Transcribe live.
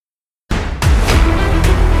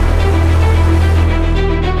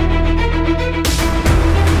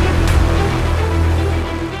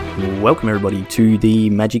welcome everybody to the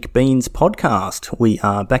Magic Beans podcast. We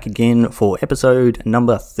are back again for episode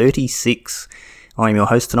number 36. I'm your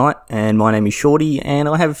host tonight, and my name is Shorty, and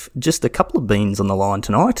I have just a couple of beans on the line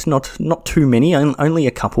tonight. Not too many, only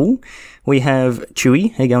a couple. We have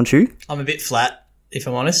Chewy. How you going, Chew? I'm a bit flat, if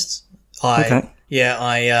I'm honest. Okay. Yeah,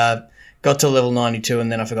 I got to level 92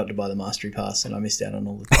 and then I forgot to buy the Mastery Pass and I missed out on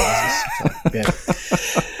all the classes.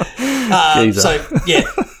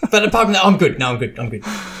 But apart from that, I'm good. No, I'm good.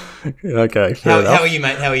 Okay, How are you,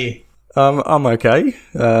 mate? How are you? I'm okay.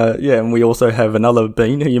 And we also have another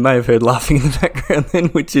bean who you may have heard laughing in the background then,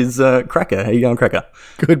 which is Cracker. How you going, Cracker?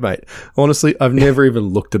 Good, mate. Honestly, I've never even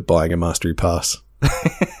looked at buying a Mastery Pass.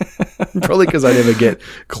 Probably because I never get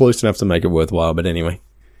close enough to make it worthwhile, but anyway.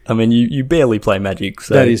 I mean, you barely play Magic,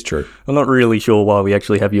 so that is true. I'm not really sure why we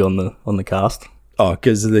actually have you on the cast. Oh,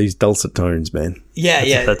 because of these dulcet tones, man.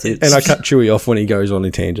 That's it. And I cut Chewy off when he goes on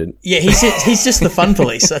a tangent. Yeah, he's just the fun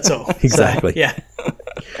police, that's all. Exactly. So, yeah.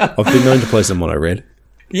 I've been known to play someone I read.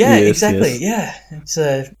 Yeah, Yes, exactly. yes. Yeah.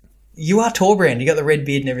 It's you are Torbrand. You got the red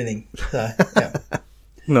beard and everything. So, yeah.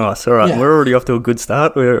 Nice. All right, Yeah. We're already off to a good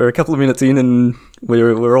start. We're a couple of minutes in, and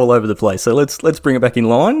we're all over the place. So let's bring it back in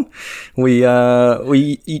line. We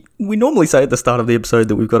normally say at the start of the episode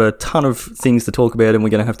that we've got a ton of things to talk about, and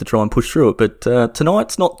we're going to have to try and push through it. But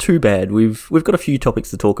tonight's not too bad. We've got a few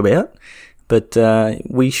topics to talk about, but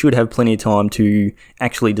we should have plenty of time to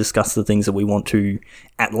actually discuss the things that we want to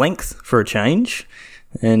at length for a change.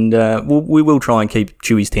 And we will try and keep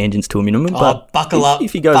Chewy's tangents to a minimum. But buckle up.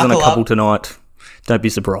 If he goes on a couple up. tonight, don't be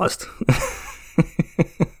surprised.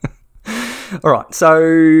 All right,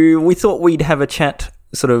 so we thought we'd have a chat,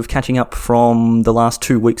 sort of catching up from the last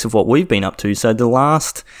 2 weeks of what we've been up to. So the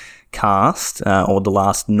last cast, or the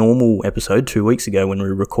last normal episode 2 weeks ago when we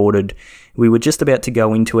recorded, we were just about to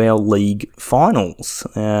go into our league finals.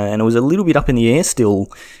 And it was a little bit up in the air still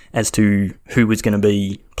as to who was going to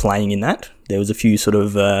be playing in that. There was a few sort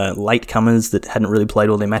of latecomers that hadn't really played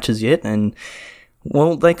all their matches yet, and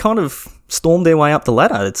well, they kind of stormed their way up the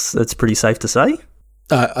ladder. It's pretty safe to say.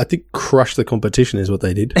 I think crush the competition is what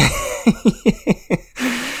they did.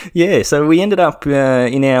 Yeah, so we ended up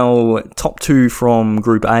in our top two from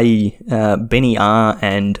Group A, Benny R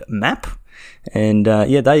and Map. And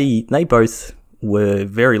they both were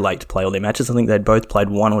very late to play all their matches. I think they'd both played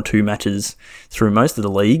one or two matches through most of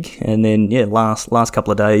the league. And then, last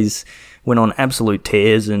couple of days went on absolute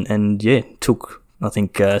tears and took... I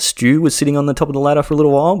think Stu was sitting on the top of the ladder for a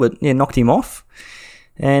little while, but knocked him off.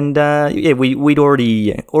 And we'd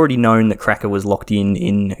already known that Cracker was locked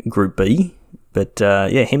in Group B, but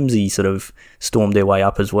Hemsey sort of stormed their way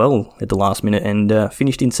up as well at the last minute and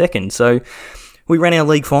finished in second. So we ran our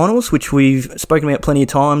league finals, which we've spoken about plenty of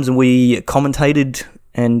times, and we commentated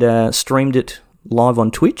and streamed it live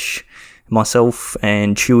on Twitch. Myself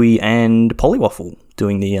and Chewy and Polywaffle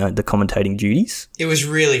doing the commentating duties. It was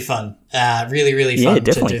really fun. Really fun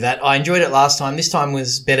to do that. I enjoyed it last time. This time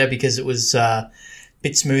was better because it was a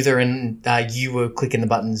bit smoother and you were clicking the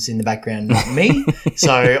buttons in the background, not me.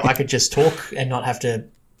 So I could just talk and not have to,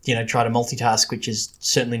 try to multitask, which is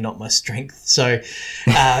certainly not my strength. So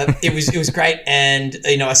it was great. And,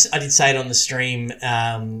 I did say it on the stream,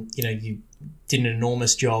 you did an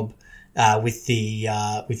enormous job with the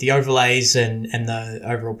overlays and the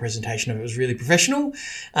overall presentation of it was really professional.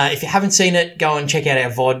 If you haven't seen it, go and check out our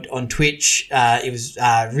VOD on Twitch. It was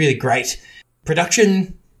really great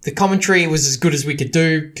production. The commentary was as good as we could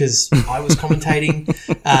do because I was commentating.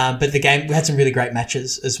 But the game, we had some really great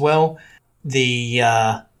matches as well.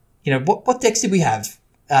 What decks did we have?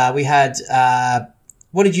 We had,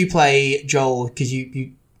 what did you play, Joel? Because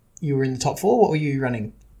you were in the top four. What were you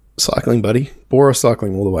running? Cycling, buddy. Boros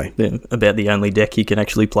cycling all the way. Yeah, about the only deck you can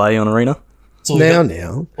actually play on Arena.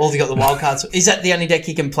 Now. All you got the wild cards. Is that the only deck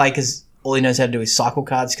he can play because all he knows how to do is cycle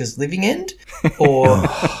cards because living end? Or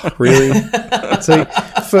really? See,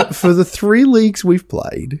 for the 3 leagues we've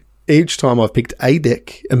played, each time I've picked a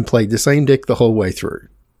deck and played the same deck the whole way through.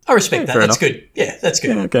 I respect that. That's good. Yeah, that's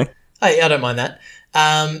good. Yeah, okay. I don't mind that.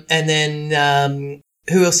 And then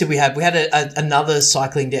who else did we have? We had another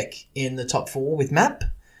cycling deck in the top 4 with Map.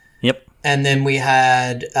 Yep. And then we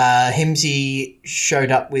had Hemsey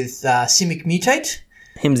showed up with Simic Mutate.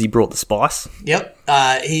 Hemsey brought the spice. Yep.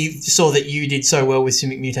 He saw that you did so well with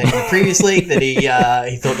Simic Mutate in the previous league that he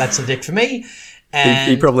thought that's the deck for me.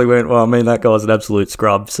 And he probably went, well, I mean, that guy's an absolute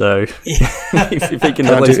scrub, so if he can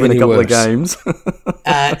at least win a couple of games.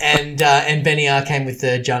 And Benny R came with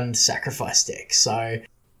the Jund Sacrifice deck. So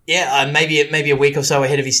maybe a week or so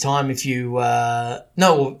ahead of his time. If you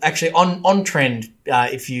actually on trend.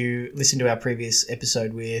 If you listen to our previous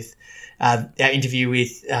episode with our interview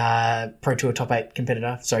with Pro Tour Top 8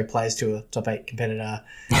 competitor, Players Tour Top 8 competitor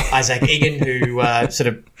Isaac Egan, who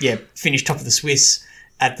finished top of the Swiss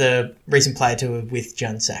at the recent Player Tour with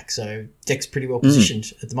Jan Sack. So Deck's pretty well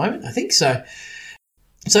positioned at the moment, I think. So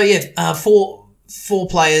four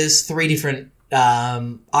players, 3 different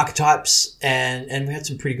archetypes, and we had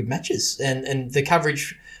some pretty good matches, and the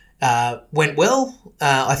coverage went well.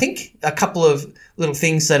 I think a couple of little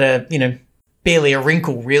things that are barely a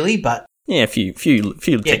wrinkle really, but a few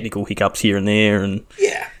technical hiccups here and there, and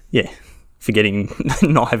forgetting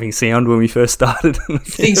not having sound when we first started.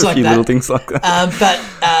 Things like that. Little things like that. But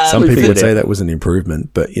some people would say that was an improvement,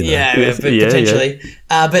 but potentially.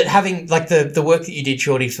 But having the work that you did,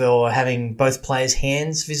 Shorty, for having both players'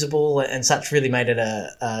 hands visible and such really made it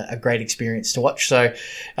a great experience to watch. So,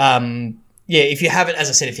 if you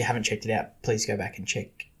haven't checked it out, please go back and check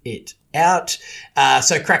it out.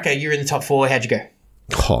 So, Cracker, you're in the top 4. How'd you go?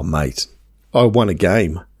 Oh, mate, I won a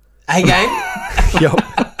game. A game? Yup.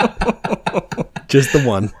 Just the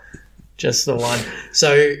one.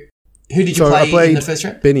 So, who did you play in the first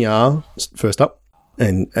round? Benny R first up.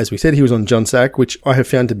 And as we said, he was on John Sack, which I have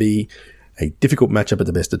found to be a difficult matchup at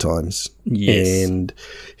the best of times. Yes. And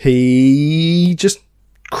he just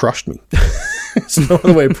crushed me. It's no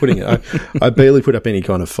other way of putting it. I barely put up any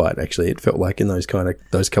kind of fight, actually. It felt like in those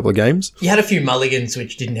couple of games. You had a few mulligans,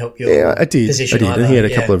 which didn't help your I did. position either. And he had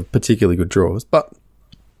a couple of particularly good draws. But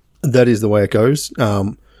that is the way it goes.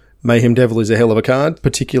 Mayhem Devil is a hell of a card,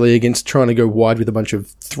 particularly against trying to go wide with a bunch of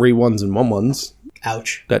 3-1s and 1-1s.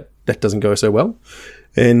 Ouch. That doesn't go so well.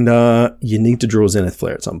 And you need to draw Zenith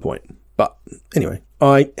Flare at some point. But anyway,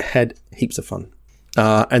 I had heaps of fun.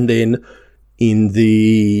 And then in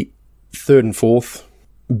the 3rd and 4th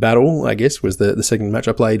battle, I guess, was the second match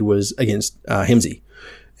I played was against Hemsey.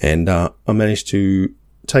 And I managed to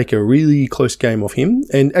take a really close game off him.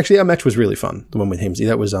 And actually, our match was really fun, the one with Hemsey.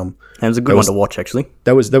 That was it was a good one to watch, actually.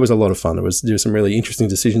 That was a lot of fun. There was some really interesting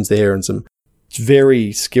decisions there and some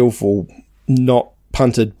very skillful, not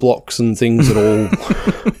punted blocks and things at all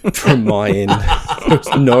from my end. There's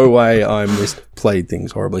no way I misplayed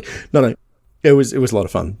things horribly. No. It was a lot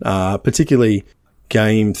of fun. Particularly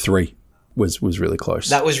game 3 was really close.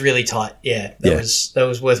 That was really tight. Yeah. That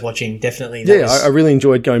was worth watching, definitely. I really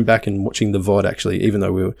enjoyed going back and watching the VOD, actually, even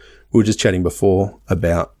though we were just chatting before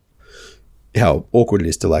about how awkward it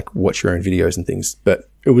is to watch your own videos and things. But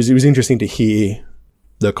it was interesting to hear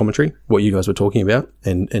the commentary, what you guys were talking about,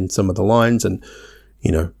 and some of the lines and,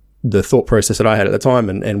 the thought process that I had at the time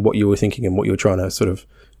and what you were thinking and what you were trying to sort of,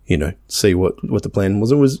 see what the plan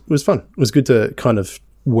was. It was fun. It was good to kind of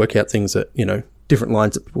work out things that, different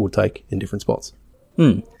lines that people would take in different spots.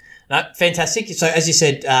 No, fantastic. So as you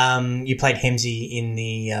said, you played Hemsey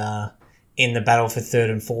in the battle for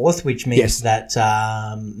 3rd and 4th, which means that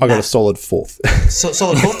I got a solid 4th.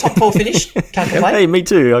 Solid 4th, top 4 finish. Can't complain. Hey, me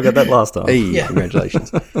too. I got that last time. Hey,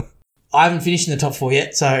 congratulations. I haven't finished in the top 4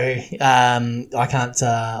 yet, so I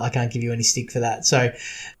can't give you any stick for that.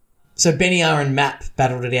 So Benny R and Map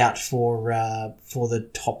battled it out for the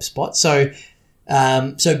top spot. So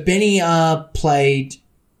Benny R played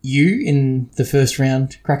you in the first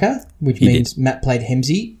round, Cracker, which means Map played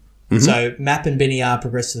Hemsey. Mm-hmm. So Map and Benny R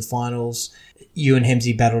progressed to the finals. You and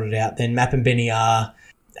Hemsey battled it out. Then Map and Benny R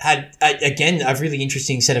had, again, a really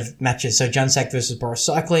interesting set of matches. So Junsack versus Boris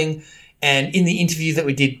Cycling. And in the interview that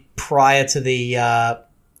we did prior to the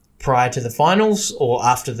finals or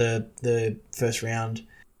after the first round,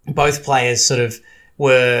 both players sort of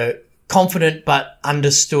were confident but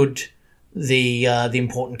understood the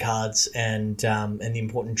important cards and the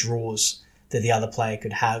important draws that the other player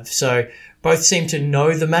could have. So both seemed to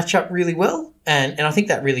know the matchup really well, and I think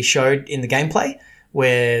that really showed in the gameplay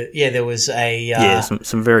where there was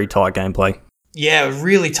some very tight gameplay. Yeah,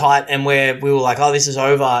 really tight, and where we were like, oh, this is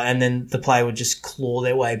over, and then the player would just claw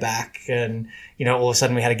their way back, and all of a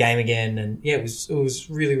sudden we had a game again, and it was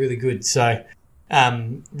really, really good. So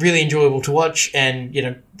really enjoyable to watch, and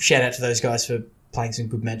shout out to those guys for playing some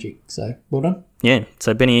good Magic. So well done. Yeah,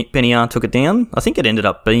 so Benny R took it down. I think it ended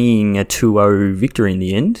up being a 2-0 victory in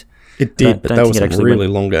the end. It did, but that was some really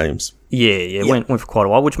long games. Yeah, went for quite a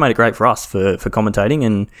while, which made it great for us for commentating,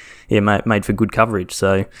 and made for good coverage.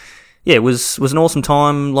 So yeah, it was an awesome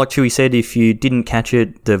time. Like Chewy said, if you didn't catch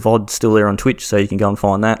it, the VOD's still there on Twitch, so you can go and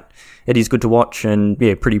find that. It is good to watch, and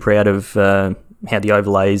pretty proud of how the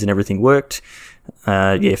overlays and everything worked.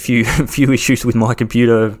 A few issues with my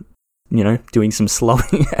computer doing some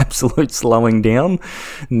slowing, absolute slowing down,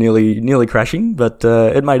 nearly crashing, but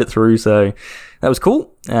it made it through, so that was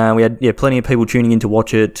cool. We had plenty of people tuning in to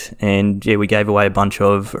watch it, and we gave away a bunch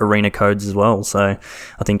of arena codes as well. So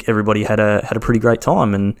I think everybody had a pretty great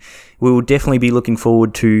time, and we will definitely be looking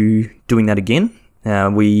forward to doing that again.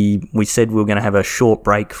 We said we were going to have a short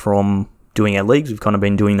break from doing our leagues. We've kind of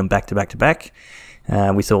been doing them back to back to back.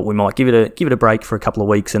 We thought we might give it a break for a couple of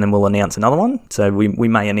weeks, and then we'll announce another one. So we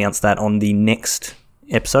may announce that on the next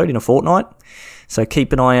episode in a fortnight. So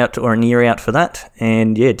keep an eye out or an ear out for that,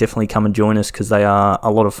 and definitely come and join us because they are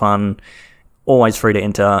a lot of fun. Always free to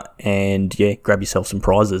enter, and grab yourself some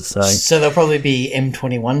prizes. So there'll probably be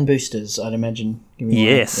M21 boosters, I'd imagine.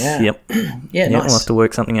 Yes. Yep. Yeah, nice. We'll have to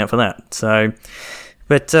work something out for that. So.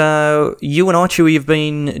 But you and I, Chewy, have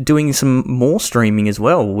been doing some more streaming as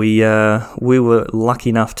well. We were lucky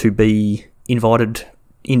enough to be invited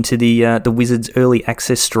into the Wizards Early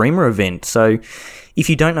Access Streamer event. So if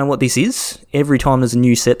you don't know what this is, every time there's a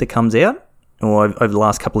new set that comes out, or over the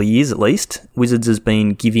last couple of years at least, Wizards has been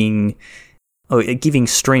giving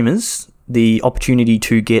streamers the opportunity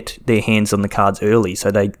to get their hands on the cards early.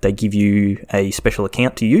 So they give you a special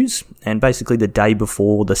account to use, and basically the day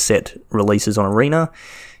before the set releases on Arena,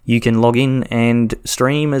 you can log in and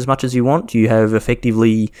stream as much as you want. You have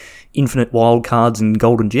effectively infinite wild cards and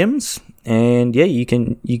golden gems, and you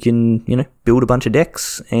can build a bunch of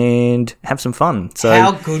decks and have some fun. So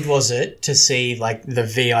how good was it to see like the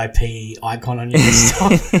VIP icon on your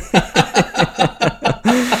desktop?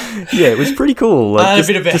 It was pretty cool. A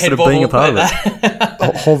bit of a head being a part of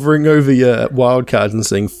it. Hovering over your wild cards and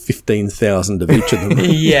seeing 15,000 of each of them.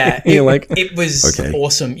 It was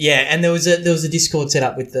awesome. Yeah, and there was a Discord set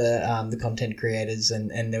up with the content creators,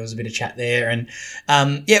 and there was a bit of chat there, and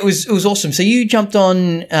it was awesome. So you jumped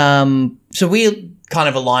on. So we kind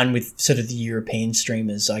of align with sort of the European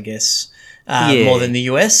streamers, I guess, more than the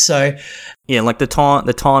US. So like the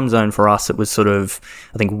time zone for us, it was sort of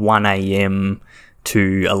I think 1 a.m.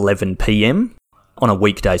 to 11 p.m. on a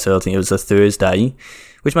weekday, so I think it was a Thursday,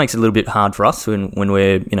 which makes it a little bit hard for us when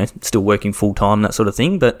we're still working full time, that sort of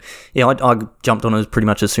thing. But I jumped on pretty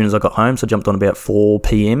much as soon as I got home, so I jumped on about 4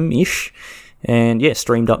 p.m. ish, and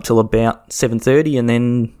streamed up till about 7:30, and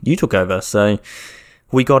then you took over. So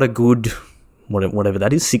we got a good whatever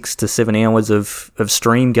that is, 6 to 7 hours of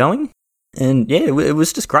stream going, and it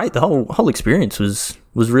was just great. The whole experience was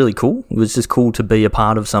really cool. It was just cool to be a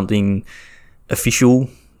part of something official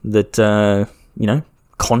that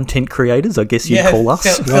content creators, I guess you'd call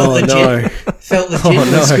us. Felt legit. Felt legit.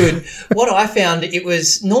 It was good. What I found, it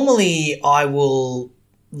was normally I will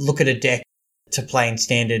look at a deck to play in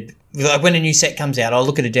standard. Like when a new set comes out, I'll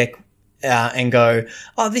look at a deck and go,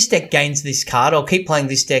 oh, this deck gains this card. I'll keep playing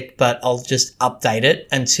this deck, but I'll just update it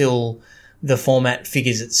until the format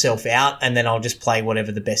figures itself out, and then I'll just play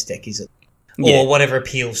whatever the best deck is, or whatever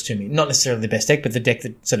appeals to me. Not necessarily the best deck, but the deck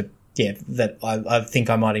that sort of that I think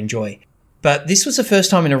I might enjoy. But this was the first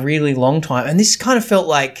time in a really long time, and this kind of felt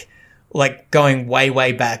like going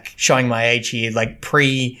way back, showing my age here, like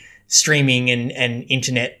pre-streaming and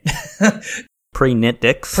internet. Pre-net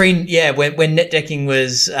decks? When net decking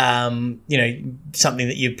was, something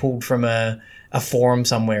that you pulled from a forum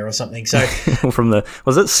somewhere or something. So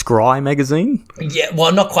was it Scry magazine? Yeah,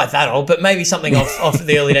 well, not quite that old, but maybe something off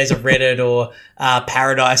the early days of Reddit or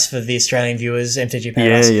Paradise for the Australian viewers, MTG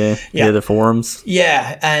Paradise. Yeah, the forums.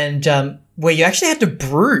 Yeah, and where you actually had to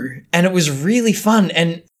brew, and it was really fun.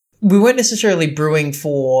 And we weren't necessarily brewing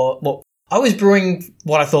I was brewing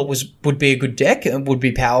what I thought would be a good deck and would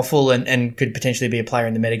be powerful and could potentially be a player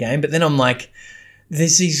in the metagame. But then I'm like,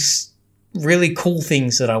 there's these really cool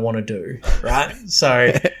things that I want to do, right?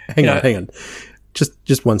 So hang on.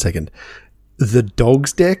 Just 1 second. The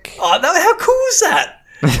dogs deck? Oh no, how cool was that?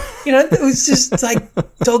 It was just like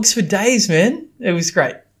dogs for days, man. It was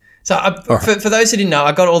great. So for those who didn't know,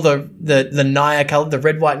 I got all the Naya color, the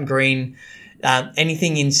red, white and green,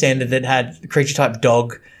 anything in standard that had creature type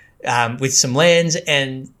dog, with some lands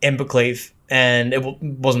and Embercleave, and it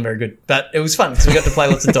wasn't very good, but it was fun because we got to play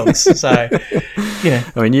lots of dogs. So,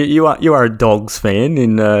 I mean, you are a dogs fan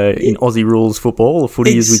in Aussie rules football, or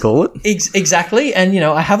footy as we call it. Exactly, and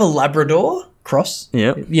I have a Labrador cross.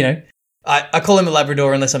 Yeah, I call him a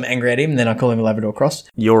Labrador unless I'm angry at him, and then I call him a Labrador cross.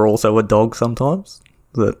 You're also a dog sometimes.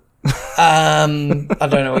 Is that? I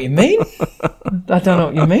don't know what you mean.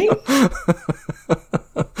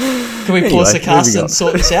 Can we pause the cast and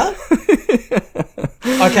sort this out?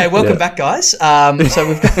 Okay, welcome back, guys. So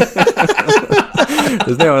we've got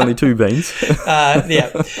there's now only 2 beans. I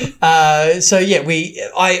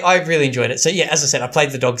really enjoyed it. So as I said, I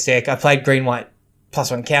played the dogs deck. I played green, white,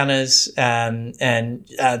 +1 counters, and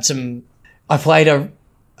some. I played a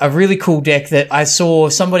really cool deck that I saw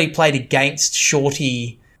somebody played against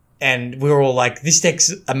Shorty, and we were all like, "This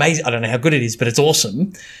deck's amazing." I don't know how good it is, but it's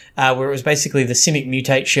awesome. Where it was basically the Simic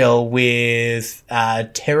Mutate shell with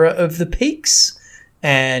Terror of the Peaks,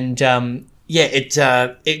 and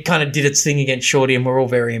it kind of did its thing against Shorty, and we're all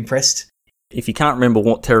very impressed. If you can't remember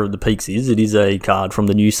what Terror of the Peaks is, it is a card from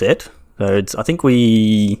the new set. So I think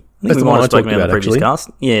we might have spoken about the previous cast.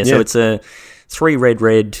 Yeah, so it's a 3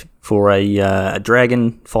 red for a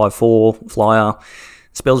dragon, 5/4 flyer.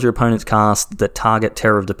 Spells your opponent's cast that target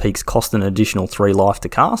Terror of the Peaks cost an additional 3 life to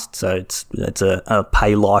cast. So it's a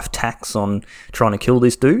pay life tax on trying to kill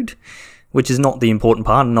this dude, which is not the important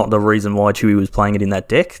part and not the reason why Chewy was playing it in that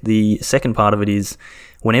deck. The second part of it is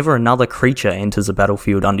whenever another creature enters a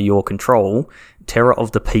battlefield under your control, Terror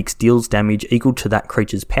of the Peaks deals damage equal to that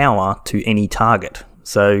creature's power to any target.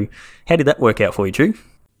 So how did that work out for you, Chew?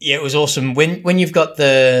 Yeah, it was awesome. When you've got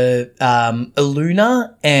the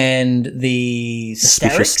Illuna and the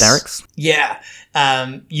Starix. Yeah,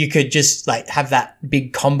 you could just like have that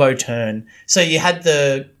big combo turn. So you had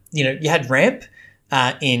you had ramp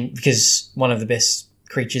in, because one of the best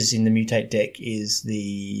creatures in the Mutate deck is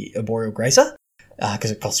the Arboreal Grazer, because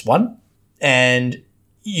it costs 1, and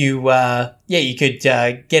you could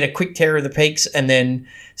get a quick Terror of the Peaks and then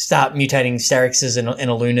start mutating Starixes and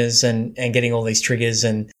Illunas and getting all these triggers,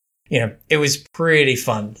 and it was pretty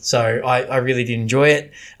fun. So I really did enjoy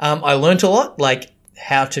it. I learnt a lot, like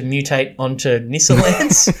how to mutate onto Nissa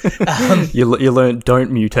lands. You learned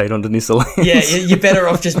don't mutate onto Nissa lands. Yeah, you're better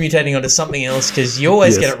off just mutating onto something else, because you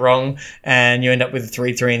always get it wrong and you end up with a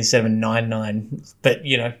 3/3 instead of a 9/9. But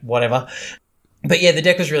whatever. But yeah, the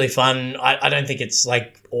deck was really fun. I don't think it's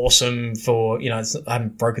like awesome for, I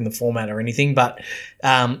haven't broken the format or anything, but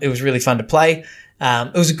it was really fun to play.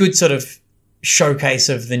 It was a good sort of showcase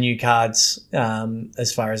of the new cards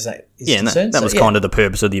as far as that is concerned. And that was kind of the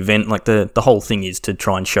purpose of the event. Like the whole thing is to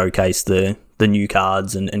try and showcase the new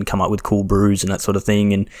cards and come up with cool brews and that sort of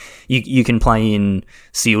thing. And you can play in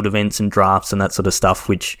sealed events and drafts and that sort of stuff,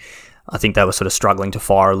 which I think they were sort of struggling to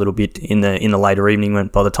fire a little bit in the later evening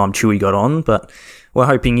by the time Chewy got on. But we're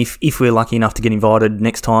hoping if we're lucky enough to get invited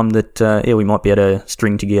next time that we might be able to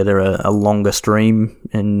string together a longer stream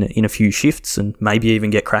and in a few shifts, and maybe even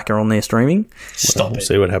get Cracker on there streaming. We'll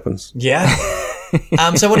see what happens. Yeah.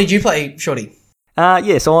 So what did you play, Shorty?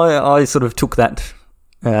 So I sort of took that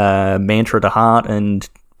mantra to heart and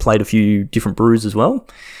played a few different brews as well.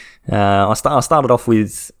 I started off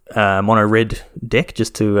with mono red deck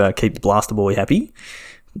just to keep the Blaster Boy happy.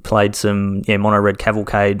 Played some mono red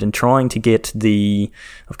Cavalcade and trying to get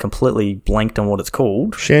I've completely blanked on what it's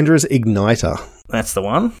called. Chandra's Igniter. That's the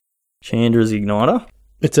one. Chandra's Igniter.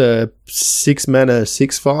 It's a 6 mana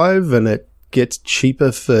 6/5, and it gets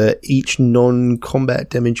cheaper for each non-combat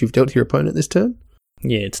damage you've dealt to your opponent this turn.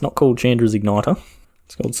 Yeah, it's not called Chandra's Igniter.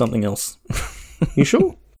 It's called something else. You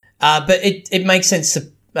sure? But it makes sense to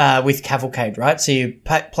with Cavalcade, right? So you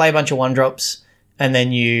play a bunch of 1-drops, and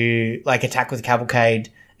then you like attack with Cavalcade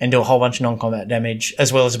and do a whole bunch of non-combat damage,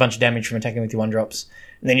 as well as a bunch of damage from attacking with your 1-drops,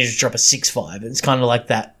 and then you just drop a 6/5. It's kind of like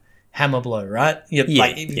that hammer blow, right? You're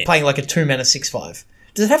playing like a 2 mana 6/5.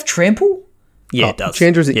 Does it have trample? Yeah, it does.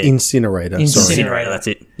 Chandra's Incinerator. Incinerator, that's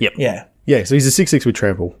it. Yep. Yeah. Yeah, so he's a 6/6 with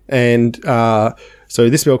trample. And so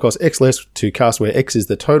this spell costs X less to cast, where X is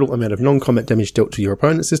the total amount of non-combat damage dealt to your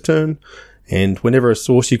opponents this turn. And whenever a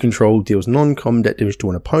source you control deals non-combat damage to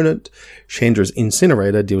an opponent, Chandra's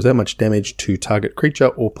Incinerator deals that much damage to target creature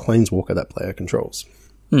or planeswalker that player controls.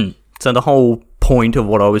 So the whole point of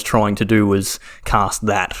what I was trying to do was cast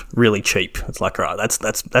that really cheap. It's like, right,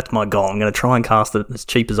 that's my goal. I'm going to try and cast it as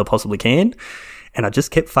cheap as I possibly can. And I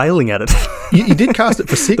just kept failing at it. You did cast it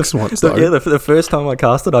for 6 once, though. Yeah, the first time I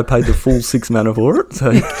cast it, I paid the full 6 mana for it.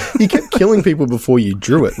 So you kept killing people before you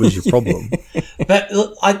drew it, was your problem. But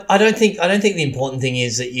look, I don't think the important thing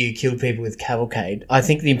is that you killed people with Cavalcade. I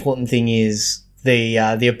think the important thing is the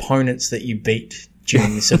opponents that you beat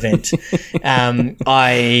during this event.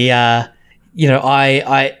 I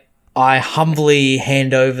humbly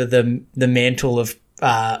hand over the mantle of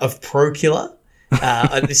Pro Killer.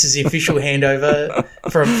 This is the official handover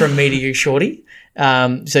from me to you, Shorty.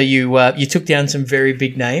 So you took down some very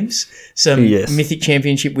big names, some Mythic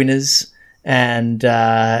Championship winners, and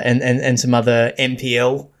some other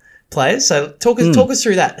MPL players. So talk us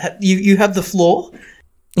through that. You have the floor.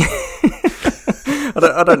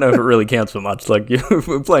 I don't know if it really counts for much. Like,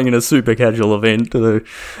 we're playing in a super casual event.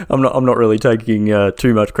 I'm not really taking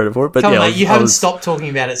too much credit for it. But mate, you haven't stopped talking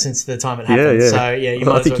about it since the time it happened. Yeah. So you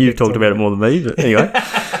might I think you've talked about it more than me. But anyway,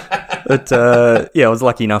 But I was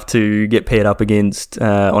lucky enough to get paired up against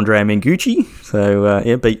Andrea Mengucci. So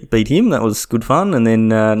beat him. That was good fun. And then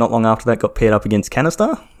not long after that, got paired up against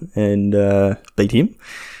Canister and beat him.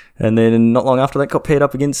 And then not long after that, got paired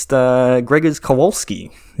up against Gregors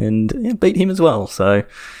Kowalski and beat him as well. So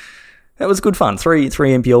that was good fun. Three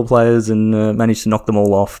MPL players and managed to knock them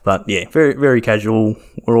all off. But yeah, very, very casual.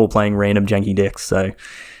 We're all playing random janky decks. So it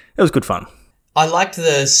was good fun. I liked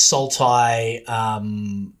the Sultai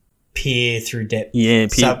peer through depth. Yeah,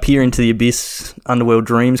 peer into the abyss, Underworld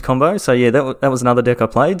Dreams combo. So yeah, that was another deck I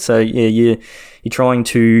played. So yeah, you're trying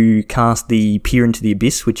to cast the peer into the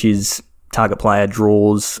abyss, which is target player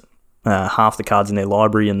draws half the cards in their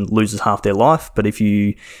library and loses half their life. But if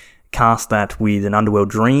you cast that with an Underworld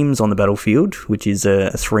Dreams on the battlefield, which is a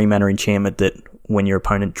 3-mana enchantment that when your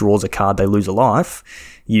opponent draws a card, they lose a life,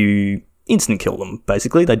 you instant kill them,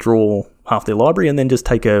 basically. They draw half their library and then just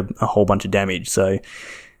take a whole bunch of damage. So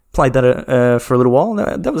played that for a little while.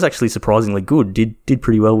 That was actually surprisingly good. Did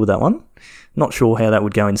pretty well with that one. Not sure how that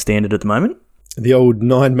would go in standard at the moment. The old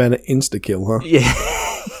 9-mana insta-kill, huh? Yeah.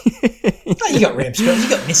 Oh, you got ramp spells, you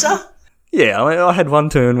got Nissa. Yeah, I had one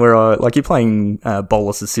turn where you're playing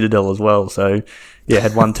Bolas' Citadel as well, so yeah, I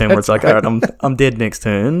had one turn where it's like, alright, I'm dead next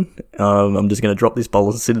turn, I'm just going to drop this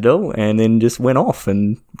Bolas' Citadel, and then just went off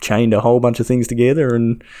and chained a whole bunch of things together,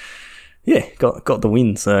 and yeah, got the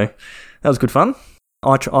win, so that was good fun.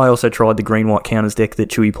 I also tried the green-white counters deck that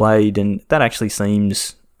Chewy played, and that actually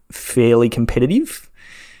seems fairly competitive.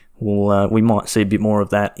 We might see a bit more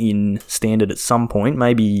of that in standard at some point.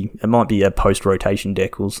 Maybe it might be a post-rotation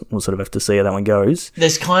deck. We'll sort of have to see how that one goes.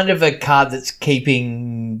 There's kind of a card that's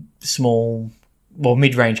keeping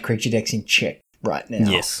mid-range creature decks in check right now.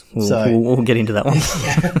 Yes, we'll get into that one.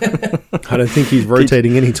 I don't think he's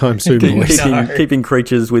rotating anytime soon. Keeping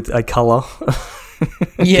creatures with a colour.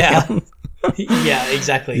 Yeah. Yeah,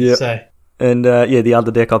 exactly. Yep. So. And the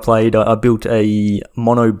other deck I played, I built a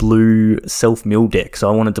mono blue self-mill deck.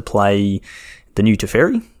 So I wanted to play the new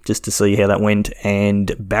Teferi just to see how that went.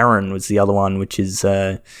 And Baron was the other one, which is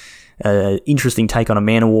an interesting take on a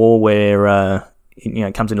Mana War where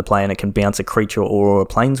it comes into play and it can bounce a creature or a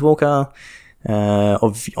planeswalker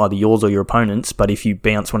of either yours or your opponent's. But if you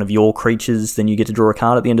bounce one of your creatures, then you get to draw a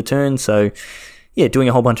card at the end of turn. So yeah, doing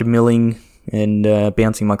a whole bunch of milling and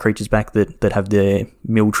bouncing my creatures back that have their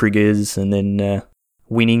mill triggers, and then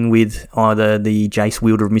winning with either the Jace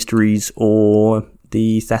Wielder of Mysteries or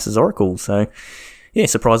the Thassa's Oracle. So, yeah,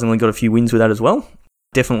 surprisingly got a few wins with that as well.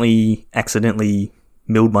 Definitely accidentally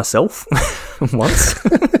milled myself once.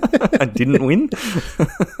 I didn't win.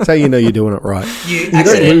 That's how you know you're doing it right. You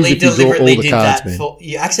accidentally deliberately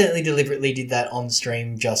did that on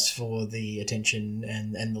stream just for the attention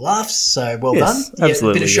and the laughs. So well done. Absolutely.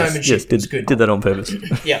 A bit of showmanship. Yes, did that on purpose.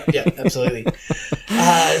 Yeah, absolutely. But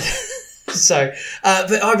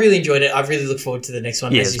I really enjoyed it. I really look forward to the next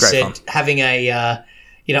one. Yeah, as you said, fun. Having I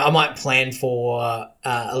might plan for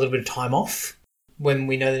a little bit of time off when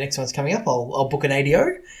we know the next one's coming up. I'll book an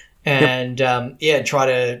ADO. And try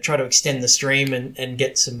to extend the stream and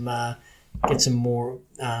get some more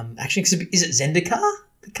action. Is it Zendikar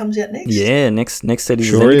that comes out next? Yeah, next set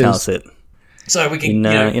is Zendikar set. So we can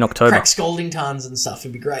in October crack Scalding Tarns and stuff.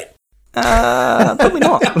 It'd be great. Probably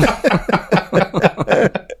not.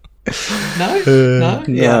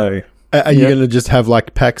 No. Are you going to just have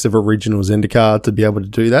like packs of original Zendikar to be able to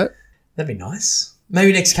do that? That'd be nice.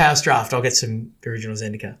 Maybe next Chaos Draft I'll get some original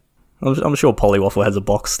Zendikar. I'm sure Polywaffle has a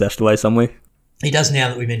box stashed away somewhere. He does now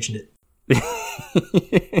that we mentioned it.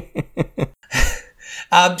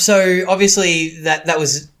 So obviously that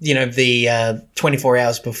was the 24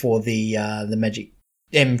 hours before the Magic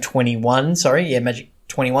M21. Sorry, Magic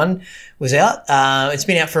 21 was out. It's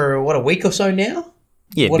been out for a week or so now.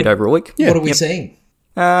 Yeah, a bit over a week. Yeah. What are we seeing?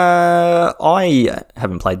 I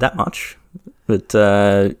haven't played that much. But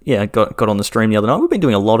got on the stream the other night. We've been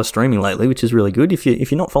doing a lot of streaming lately, which is really good. If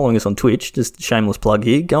you're not following us on Twitch, just shameless plug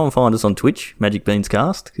here, go and find us on Twitch, Magic Beans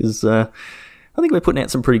Cast, because I think we're putting out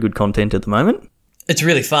some pretty good content at the moment. It's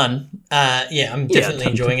really fun. I'm definitely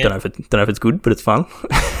enjoying it. Don't know if it's good, but it's fun.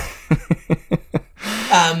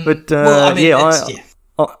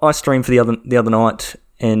 I streamed for the other night,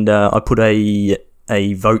 and I put a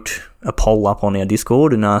poll up on our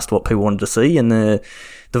Discord and asked what people wanted to see, and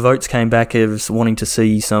the votes came back as wanting to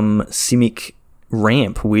see some Simic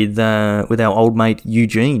ramp with our old mate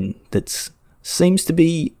Eugene. That seems to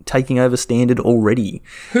be taking over standard already.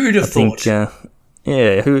 Who'd have thought?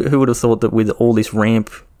 Who would have thought that with all this ramp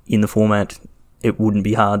in the format, it wouldn't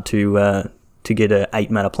be hard to get a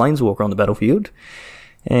 8-mana Planeswalker on the battlefield.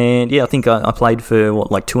 And yeah, I think I played for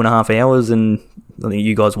 2.5 hours and I think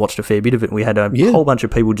you guys watched a fair bit of it. We had a whole bunch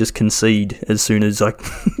of people just concede as soon as I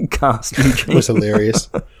cast Eugene. It was hilarious.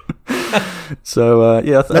 So,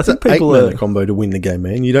 I think people are... combo to win the game,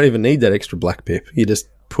 man. You don't even need that extra black pip. You just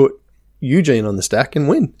put Eugene on the stack and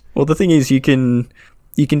win. Well, the thing is, you can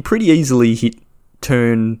pretty easily hit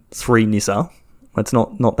turn 3 Nissa. It's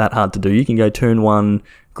not that hard to do. You can go turn 1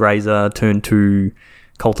 Grazer, turn 2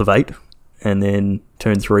 Cultivate, and then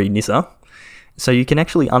turn 3 Nissa. So you can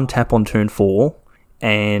actually untap on turn 4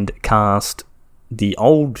 and cast the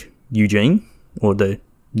old Eugene, or the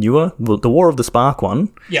newer, the War of the Spark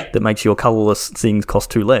one, that makes your colourless things cost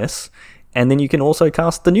 2 less, and then you can also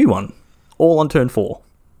cast the new one, all on turn 4.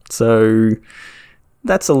 So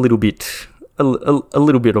that's a little bit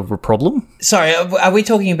of a problem. Sorry, are we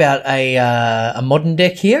talking about a modern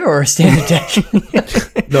deck here or a standard deck?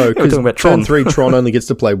 No, because turn 3 Tron only gets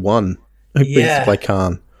to play 1. He gets to play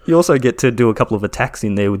Karn. You also get to do a couple of attacks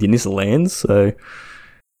in there with your Nissa lands, so...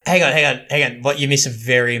 Hang on. What, you miss a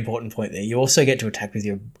very important point there. You also get to attack with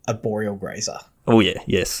your Arboreal Grazer. Oh, yeah,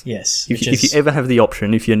 yes. Yes. If you ever have the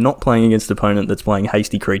option, if you're not playing against an opponent that's playing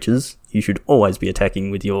hasty creatures, you should always be attacking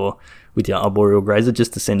with your Arboreal Grazer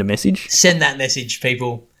just to send a message. Send that message,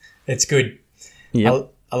 people. It's good. Yeah,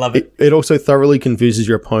 I love it. It also thoroughly confuses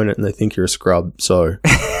your opponent and they think you're a scrub, so...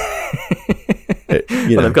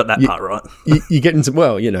 they've got that part right. You're getting some...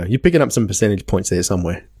 Well, you're picking up some percentage points there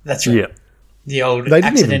somewhere. That's right. Yeah. The old they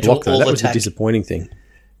didn't even block that. That was the disappointing thing.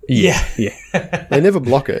 Yeah. They never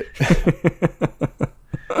block it.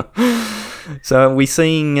 So are we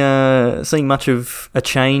seeing much of a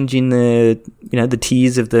change in the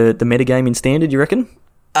tiers of the metagame in Standard, you reckon?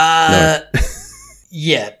 No.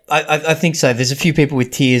 Yeah, I think so. There's a few people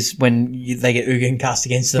with tiers when they get Ugin cast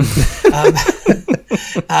against them.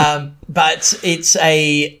 But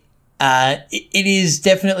it is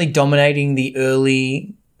definitely dominating the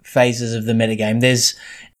early phases of the metagame.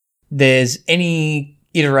 There's any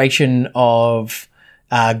iteration of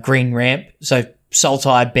green ramp, so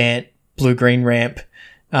Sultai, Bant, blue-green ramp,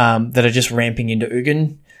 that are just ramping into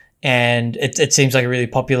Ugin, and it seems like a really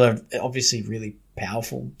popular, obviously really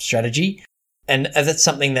powerful strategy, and that's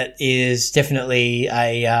something that is definitely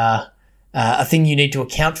a thing you need to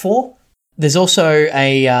account for. There's also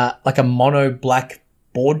a mono black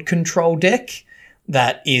board control deck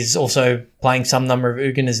that is also playing some number of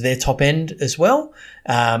Ugin as their top end as well.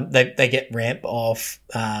 They get ramp off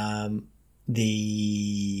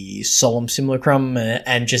the Solemn Simulacrum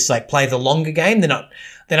and just like play the longer game. They're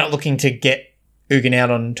not looking to get Ugin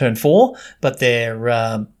out on turn 4, but they're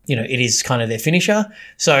it is kind of their finisher.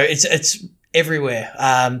 So it's everywhere.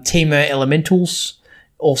 Temur Elementals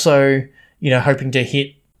also hoping to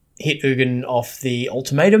hit Ugin off the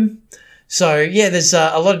ultimatum. So yeah, there's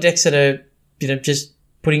a lot of decks that are just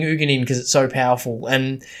putting Ugin in because it's so powerful.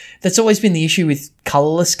 And that's always been the issue with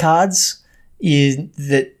colourless cards, is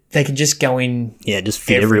that they can just go in just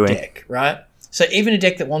fit everywhere. Deck, right? So even a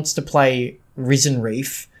deck that wants to play Risen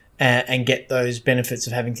Reef and get those benefits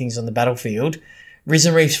of having things on the battlefield,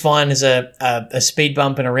 Risen Reef's fine as a speed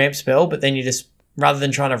bump and a ramp spell, but then you just, rather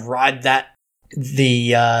than trying to ride that,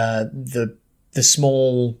 the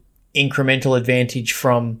small incremental advantage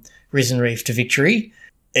from Risen Reef to victory,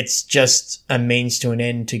 it's just a means to an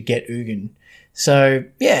end to get Ugin. So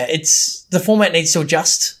yeah, the format needs to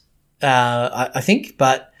adjust, I think,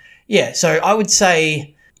 but yeah. So I would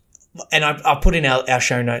say, and I put in our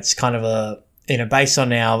show notes kind of based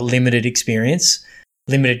on our limited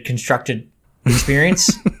constructed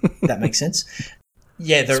experience. That makes sense.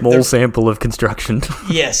 Yeah, small sample of construction.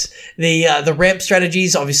 Yes, the ramp strategy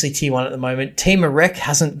is obviously tier 1 at the moment. Temur Rec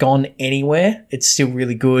hasn't gone anywhere. It's still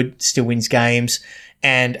really good. Still wins games,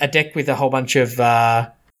 and a deck with a whole bunch of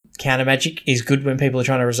counter magic is good when people are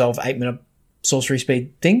trying to resolve 8-minute sorcery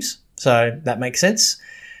speed things. So that makes sense.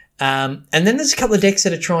 And then there's a couple of decks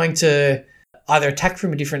that are trying to either attack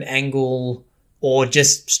from a different angle or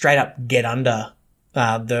just straight up get under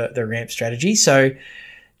the ramp strategy. So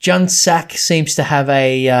Jund Sak seems to have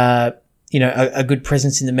a good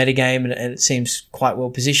presence in the metagame, and it seems quite well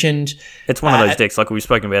positioned. It's one of those decks, like we've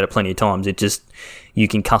spoken about it plenty of times. You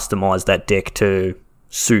can customize that deck to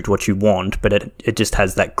suit what you want, but it just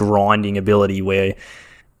has that grinding ability where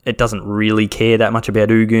it doesn't really care that much about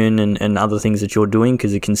Ugin and other things that you're doing,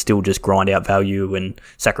 because it can still just grind out value and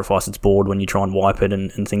sacrifice its board when you try and wipe it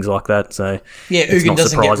and things like that. So yeah, Ugin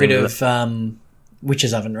doesn't get rid of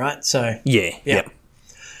Witch's Oven, right? So yeah.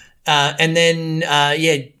 And then,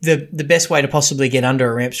 the best way to possibly get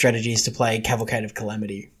under a ramp strategy is to play Cavalcade of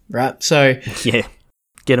Calamity, right? So yeah,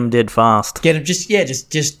 get them dead fast. Get them just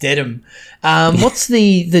dead them. What's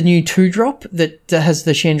the new 2-drop that has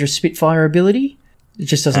the Chandra Spitfire ability? It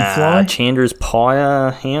just doesn't fly. Chandra's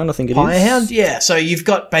Pyre Hound, I think it is. Pyre Hound, yeah. So you've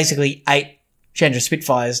got basically 8 Chandra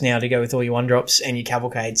Spitfires now to go with all your 1-drops and your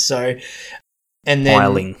Cavalcades. So, and then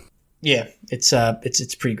Piling. Yeah, it's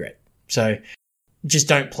pretty great. So just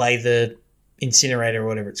don't play the Incinerator or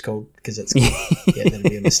whatever it's called, because that's that'd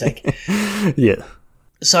be a mistake. Yeah.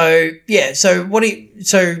 So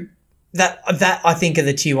that I think are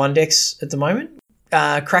the tier 1 decks at the moment.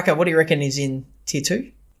 Cracker, what do you reckon is in tier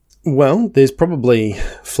 2? Well, there's probably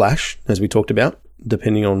Flash, as we talked about,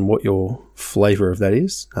 depending on what your flavour of that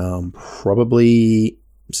is. Probably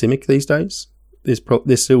Simic these days.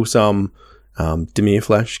 There's still some Dimir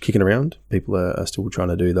Flash kicking around. People are still trying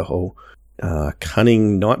to do the whole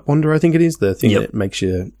Cunning Nightwander, I think it is, the thing that makes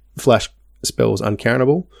your Flash spells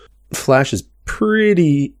uncountable. Flash is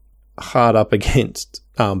pretty hard up against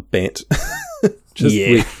Bant.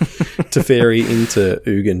 With Teferi into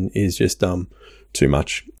Ugin is just too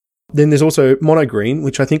much. Then there's also Mono Green,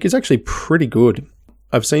 which I think is actually pretty good.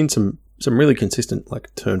 I've seen some really consistent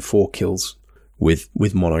like turn 4 kills with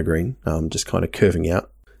Mono Green, just kind of curving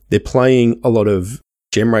out. They're playing a lot of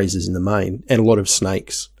Gem Raisers in the main and a lot of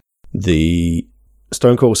snakes. The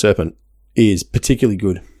Stonecoil Serpent is particularly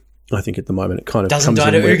good, I think, at the moment. It kind of doesn't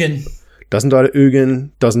die to Ugin. Doesn't die to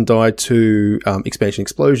Ugin, doesn't die to Expansion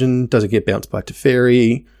Explosion, doesn't get bounced by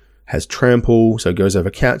Teferi, has Trample, so it goes over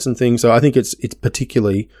cats and things. So I think it's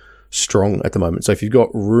particularly strong at the moment. So if you've got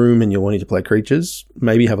room and you're wanting to play creatures,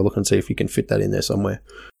 maybe have a look and see if you can fit that in there somewhere.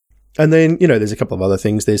 And then, there's a couple of other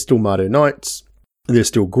things. There's still Mardu Knights. There's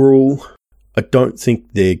still Gruul. I don't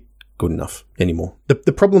think they're good enough anymore.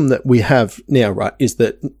 The problem that we have now, right, is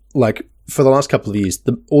that, like, for the last couple of years,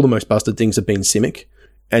 all the most busted things have been Simic,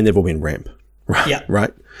 and they've all been Ramp. Right? Yeah.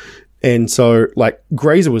 Right? And so, like,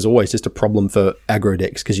 Grazer was always just a problem for aggro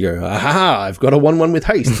decks, because you go, aha, I've got a 1/1 with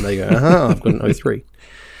haste. And they go, aha, I've got an 0/3.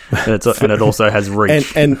 And it also has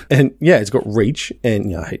reach. And yeah, it's got reach.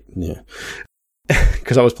 And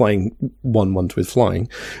because I was playing 1/1 with flying.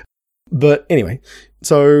 But anyway,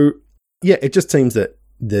 so yeah, it just seems that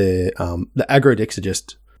the aggro decks are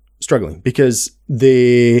just struggling, because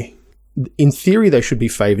in theory they should be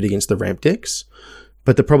favoured against the ramp decks,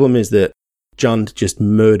 but the problem is that Jund just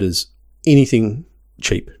murders anything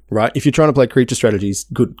cheap, right? If you're trying to play creature strategies,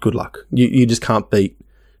 good luck. You just can't beat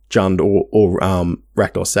Jund or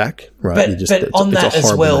Rakdos Sack, right? But on that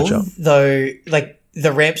as well, though, like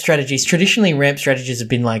the ramp strategies, traditionally ramp strategies have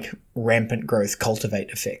been like rampant growth, cultivate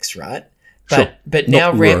effects, right? But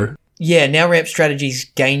now ramp strategies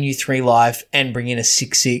gain you 3 life and bring in a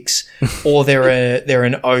 6/6, or they're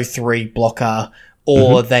an 0/3 blocker,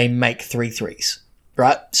 or they make 3/3s.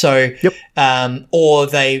 Right, so or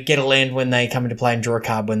they get a land when they come into play and draw a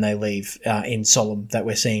card when they leave in Solemn that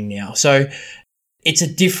we're seeing now. So it's a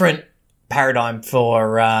different paradigm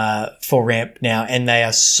for ramp now, and they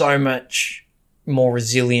are so much more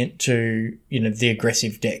resilient to the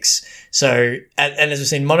aggressive decks. So and as we've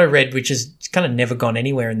seen, Mono Red, which has kind of never gone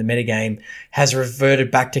anywhere in the metagame, has reverted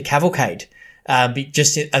back to Cavalcade,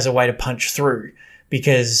 just as a way to punch through.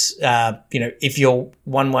 Because, if your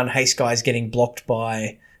 1/1 haste guy is getting blocked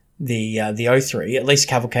by the 0/3, at least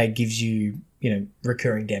Cavalcade gives you,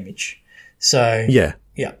 recurring damage. So yeah,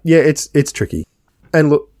 it's tricky. And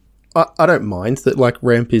look, I don't mind that, like,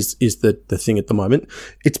 ramp is the thing at the moment.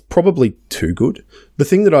 It's probably too good. The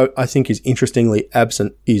thing that I think is interestingly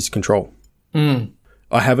absent is control. I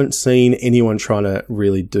haven't seen anyone trying to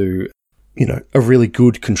really do, a really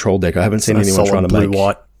good control deck. I haven't seen anyone trying to make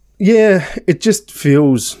white. Yeah, it just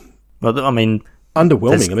feels. Well, I mean,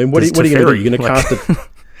 underwhelming. I mean, what are you going to do? You're going to cast it.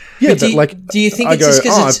 Yeah, but do you think I it's go?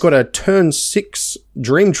 Just I've got a turn 6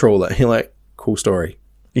 Dream Trawler. You're like, cool story.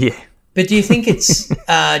 Yeah, but do you think it's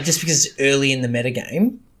just because it's early in the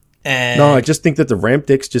metagame? No, I just think that the ramp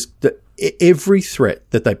decks every threat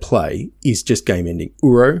that they play is just game ending.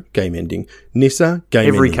 Uro, game ending. Nissa, game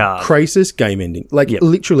ending. Every card. Krasis, game ending. Like,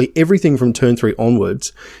 literally everything from turn 3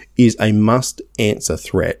 onwards is a must answer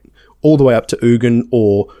threat, all the way up to Ugin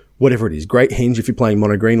or whatever it is. Great Henge if you're playing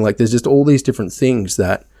mono green. Like, there's just all these different things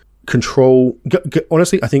that control.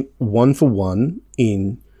 Honestly, I think 1-for-1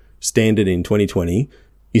 in standard in 2020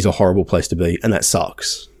 is a horrible place to be, and that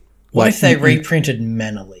sucks. What if they reprinted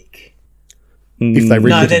Mana Leak? If they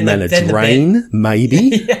reprinted Mana Drain,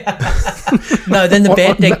 maybe. No, then the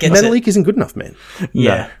bad deck gets Mana Leak isn't good enough, man.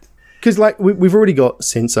 Yeah. Because, like, we've already got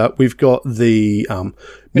Censor. We've got the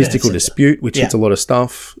Mystical Dispute, which hits a lot of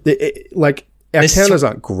stuff. Our counters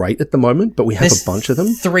aren't great at the moment, but we have a bunch of them.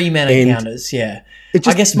 3 mana counters, I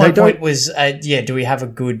guess my point was, do we have a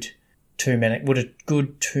good 2 mana? Would a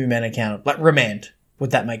good 2 mana counter, like Remand, would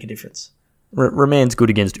that make a difference? Remand's good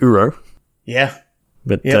against Uro. Yeah.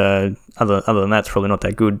 But other than that, it's probably not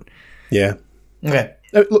that good. Yeah. Okay.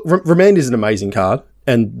 Look, Remand is an amazing card,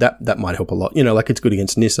 and that might help a lot. You know, like it's good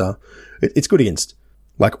against Nissa. It's good against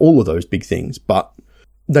like all of those big things, but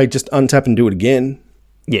they just untap and do it again.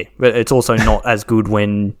 Yeah, but it's also not as good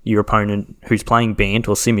when your opponent who's playing Bant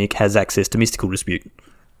or Simic has access to Mystical Dispute.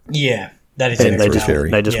 Yeah, that is and they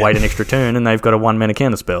just wait an extra turn and they've got a 1-mana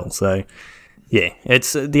counterspell. So, yeah,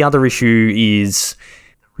 it's the other issue is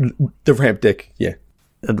the ramp deck. Yeah,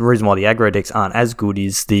 the reason why the aggro decks aren't as good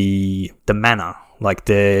is the mana. Like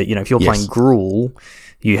if you're playing Gruul,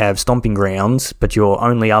 you have Stomping Grounds, but your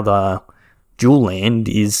only other dual land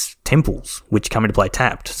is Temples, which come into play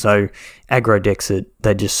tapped. So aggro decks,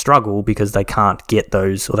 they just struggle because they can't get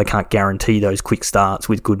those, or they can't guarantee those quick starts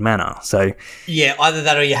with good mana. So yeah, either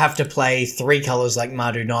that or you have to play 3 colours like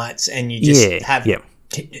Mardu Knights, and you just have. Well,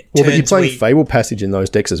 but you're playing Fable Passage in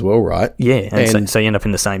those decks as well, right? Yeah, and so you end up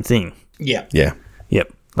in the same thing. Yeah.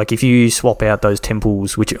 Yep. Like if you swap out those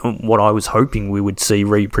Temples, which what I was hoping we would see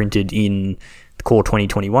reprinted in Core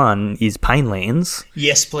 2021 is Painlands.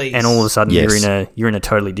 Yes, please. And all of a sudden you're in a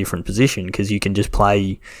totally different position because you can just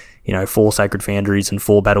play, 4 Sacred Foundries and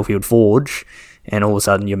 4 Battlefield Forge, and all of a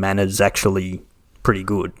sudden your mana's actually pretty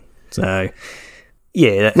good. So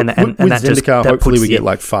yeah, and with that Zendikar, just hopefully we get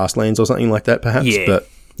like fast lands or something like that, perhaps. Yeah,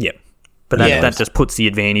 but that just puts the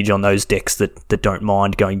advantage on those decks that don't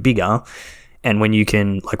mind going bigger. And when you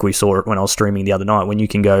can, like we saw it when I was streaming the other night, when you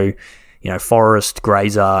can go, Forest,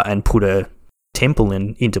 Grazer, and put a Temple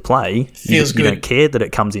into play, you don't care that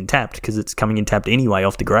it comes in tapped because it's coming in tapped anyway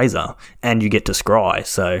off the Grazer, and you get to scry.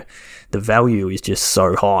 So the value is just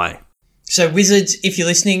so high. So Wizards, if you're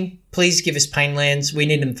listening, please give us Painlands. We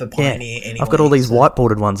need them for Pioneer anyway. I've got all these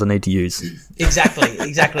whiteboarded ones I need to use. Exactly.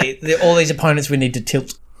 All these opponents we need to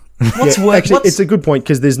tilt. It's a good point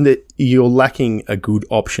because you're lacking a good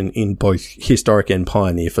option in both Historic and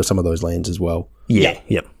Pioneer for some of those lands as well. Yeah.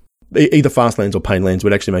 Either fast lands or pain lands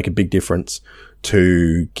would actually make a big difference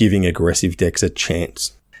to giving aggressive decks a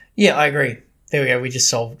chance. Yeah, I agree. There we go. We just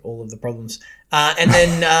solved all of the problems. And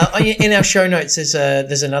then in our show notes,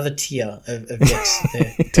 there's another tier of decks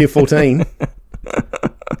there. Tier 14.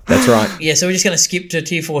 That's right. Yeah, so we're just going to skip to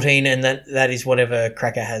tier 14, and that is whatever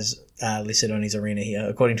Cracker has listed on his arena here,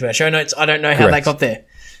 according to our show notes. I don't know how that got there.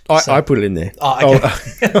 I put it in there. Oh,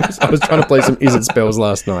 okay. I was trying to play some Izzet spells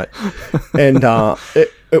last night, and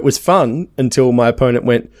it was fun until my opponent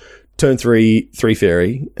went turn 3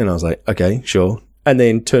 fairy, and I was like, okay, sure. And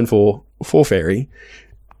then turn 4 fairy,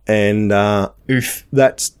 and oof,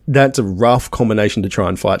 that's a rough combination to try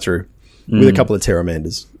and fight through with a couple of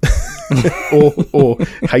Terramanders or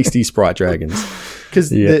hasty Sprite Dragons.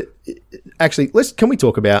 Because actually, can we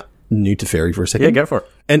talk about new Teferi for a second? Yeah, go for it.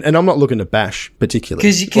 And I'm not looking to bash particularly.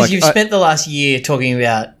 Because you've spent the last year talking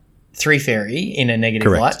about 3 fairy in a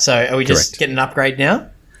negative light. So are we just getting an upgrade now?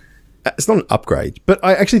 It's not an upgrade, but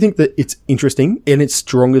I actually think that it's interesting and it's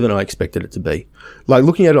stronger than I expected it to be. Like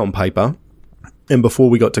looking at it on paper, and before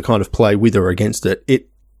we got to kind of play with or against it,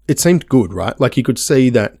 it seemed good, right? Like you could see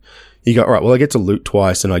that you go, all right, well, I get to loot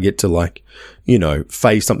twice and I get to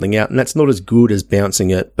phase something out, and that's not as good as bouncing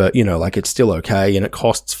it, but it's still okay, and it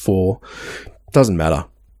costs 4. Doesn't matter.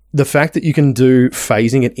 The fact that you can do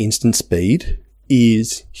phasing at instant speed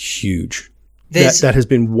is huge. That has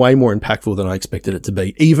been way more impactful than I expected it to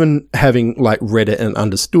be. Even having read it and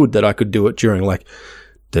understood that I could do it during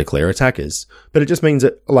declare attackers. But it just means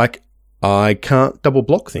that I can't double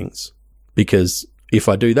block things, because if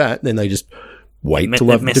I do that, then they just wait till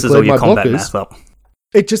I've declared my blockers.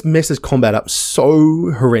 It just messes combat up so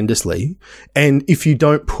horrendously. And if you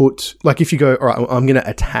don't put, if you go, all right, I'm going to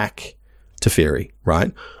attack Teferi, right?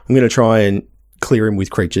 I'm going to try and clear him with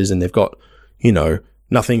creatures, and they've got,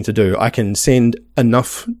 nothing to do. I can send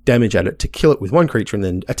enough damage at it to kill it with one creature and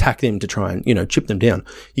then attack them to try and, chip them down.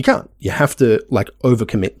 You can't. You have to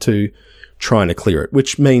overcommit to trying to clear it,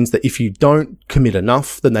 which means that if you don't commit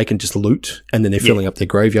enough, then they can just loot, and then they're filling up their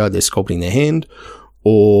graveyard, they're sculpting their hand,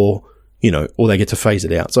 or they get to phase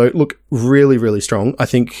it out. So look, really, really strong. I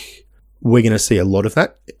think we're going to see a lot of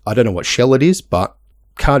that. I don't know what shell it is, but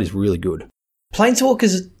card is really good.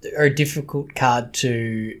 Planeswalkers are a difficult card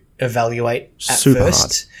to evaluate at Super first.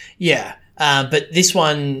 hard. Yeah. But this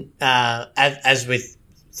one, as with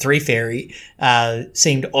 3 fairy,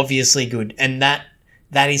 seemed obviously good. And that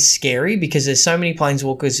is scary, because there's so many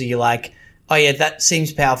Planeswalkers that you're like, oh yeah, that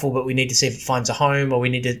seems powerful, but we need to see if it finds a home, or we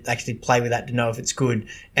need to actually play with that to know if it's good,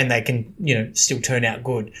 and they can, still turn out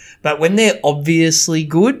good. But when they're obviously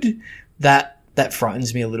good, that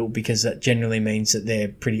frightens me a little, because that generally means that they're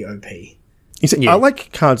pretty OP. You see, I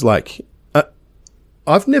like cards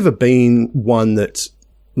I've never been one that's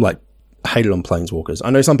hate it on Planeswalkers. I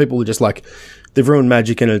know some people are just like, they've ruined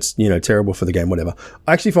Magic and it's, terrible for the game, whatever.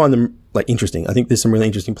 I actually find them like interesting. I think there's some really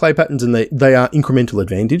interesting play patterns and they are incremental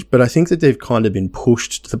advantage, but I think that they've kind of been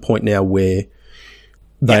pushed to the point now where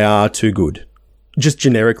they are too good. Just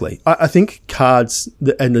generically. I think cards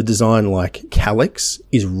and the design like Calix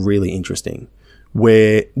is really interesting,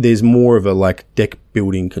 where there's more of a like deck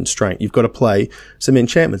building constraint. You've got to play some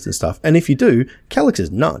enchantments and stuff. And if you do, Calix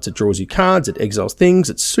is nuts. It draws you cards, it exiles things,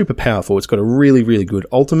 it's super powerful. It's got a really, really good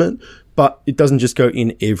ultimate, but it doesn't just go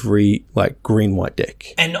in every like green-white deck.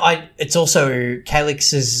 And it's also,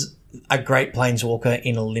 Calix is a great Planeswalker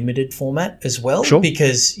in a limited format as well. Sure.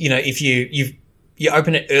 Because, if you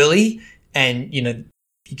open it early and, you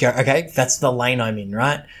go, okay, that's the lane I'm in,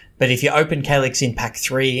 right? But if you open Calix in pack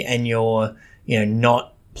 3 and you're,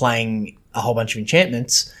 not playing a whole bunch of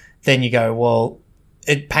enchantments, then you go, well,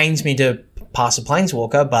 it pains me to pass a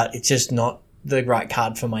Planeswalker, but it's just not the right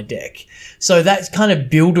card for my deck. So that's kind of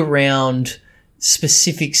build around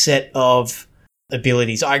specific set of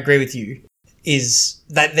abilities. I agree with you, is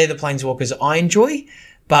that they're the Planeswalkers I enjoy,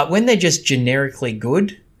 but when they're just generically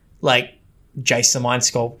good, like Jace the Mind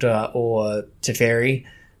Sculptor or Teferi,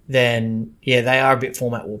 then yeah, they are a bit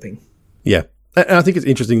format warping. Yeah. And I think it's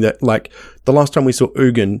interesting that like the last time we saw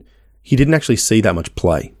Ugin, he didn't actually see that much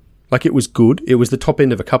play. Like it was good. It was the top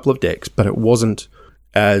end of a couple of decks, but it wasn't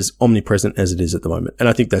as omnipresent as it is at the moment. And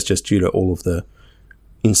I think that's just due to all of the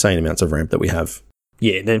insane amounts of ramp that we have.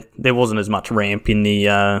 Yeah, there wasn't as much ramp in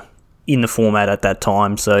the format at that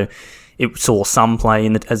time, so it saw some play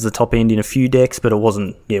as the top end in a few decks, but it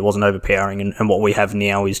wasn't overpowering. And what we have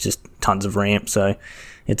now is just tons of ramp, so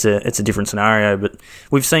it's a different scenario. But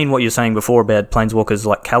we've seen what you're saying before about Planeswalkers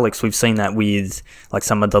like Calix. We've seen that with like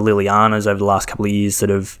some of the Lilianas over the last couple of years that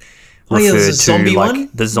have referred to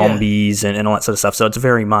like the zombies and all that sort of stuff. So it's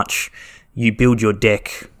very much you build your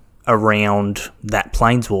deck around that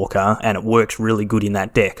Planeswalker and it works really good in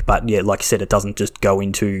that deck. But yeah, like you said, it doesn't just go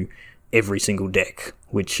into every single deck,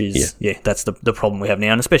 which is that's the problem we have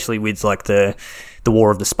now, and especially with like the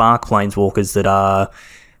War of the Spark Planeswalkers that are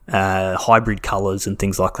hybrid colors and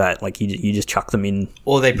things like that. Like you just chuck them in,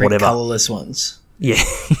 or they print colorless ones,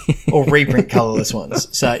 or reprint colorless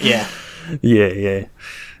ones. So yeah.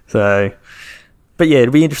 So, but yeah,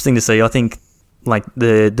 it'll be interesting to see. I think like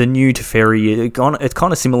the new Teferi, it's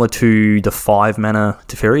kind of similar to the 5-mana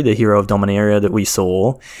Teferi, the Hero of Dominaria that we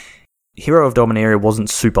saw. Hero of Dominaria wasn't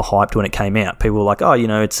super hyped when it came out. People were like,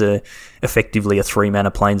 it's effectively a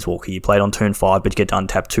 3-mana Planeswalker. You play it on turn 5, but you get to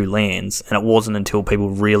untap 2 lands. And it wasn't until people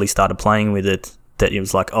really started playing with it that it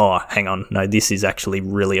was like, oh, hang on, no, this is actually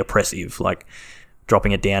really oppressive. Like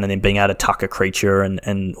dropping it down and then being able to tuck a creature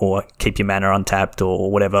and or keep your mana untapped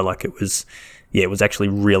or whatever. Like it was actually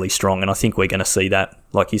really strong. And I think we're going to see that,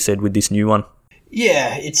 like you said, with this new one.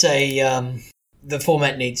 Yeah, it's the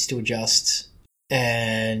format needs to adjust.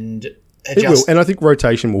 And it will, and I think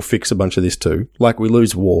rotation will fix a bunch of this too. Like we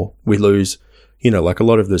lose war, we lose, like a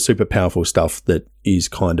lot of the super powerful stuff that is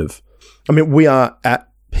kind of. I mean, we are at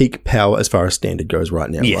peak power as far as standard goes right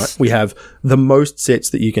now. Yes. Right? We have the most sets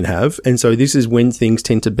that you can have, and so this is when things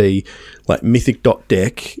tend to be like mythic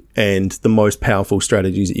deck and the most powerful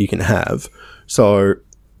strategies that you can have. So,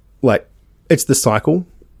 like, it's the cycle,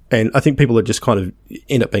 and I think people are just kind of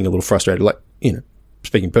end up being a little frustrated. Like,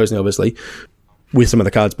 speaking personally, obviously, with some of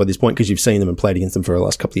the cards by this point, because you've seen them and played against them for the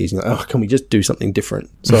last couple of years. You're like, can we just do something different?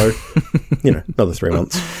 So, another 3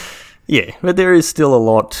 months. Yeah, but there is still a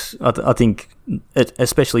lot, I think,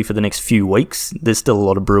 especially for the next few weeks, there's still a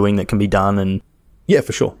lot of brewing that can be done. And yeah,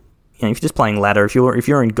 for sure. If you're just playing ladder, if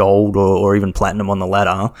you're in gold or even platinum on the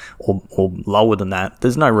ladder or lower than that,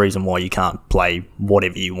 there's no reason why you can't play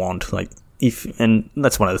whatever you want. And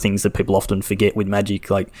that's one of the things that people often forget with Magic.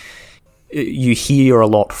 Like, you hear a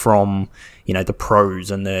lot from the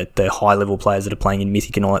pros and the high level players that are playing in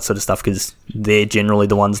Mythic and all that sort of stuff, because they're generally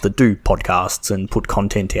the ones that do podcasts and put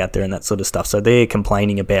content out there and that sort of stuff. So they're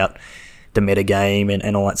complaining about the metagame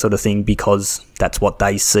and all that sort of thing because that's what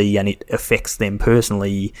they see and it affects them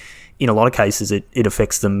personally. In a lot of cases, it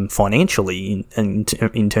affects them financially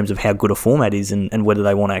in terms of how good a format is and whether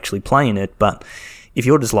they want to actually play in it. But if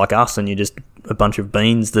you're just like us and you're just a bunch of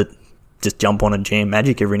beans that just jump on and jam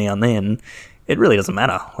Magic every now and then, it really doesn't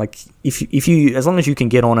matter. Like if you, as long as you can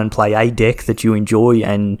get on and play a deck that you enjoy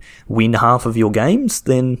and win half of your games,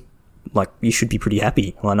 then like you should be pretty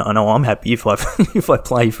happy. I know I'm happy if I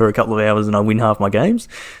play for a couple of hours and I win half my games.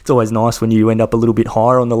 It's always nice when you end up a little bit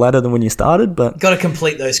higher on the ladder than when you started, but got to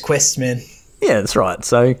complete those quests, man. Yeah, that's right.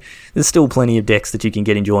 So there's still plenty of decks that you can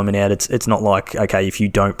get enjoyment out. It's not like, okay, if you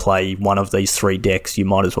don't play one of these 3 decks, you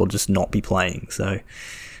might as well just not be playing. So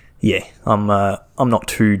yeah, I'm not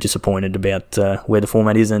too disappointed about where the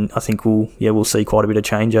format is, and I think we'll see quite a bit of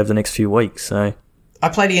change over the next few weeks. So I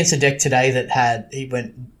played against a deck today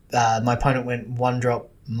that my opponent went 1-drop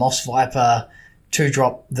Moss Viper,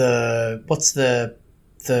 2-drop the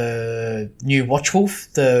new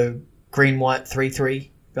Watchwolf, the green white 3/3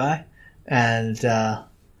 guy, and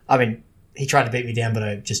he tried to beat me down, but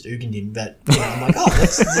I just Ugined him. But I'm like,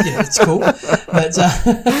 that's cool. But,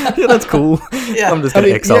 yeah, that's cool. Yeah, I'm just going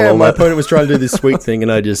to exile all my that. opponent was trying to do this sweet thing,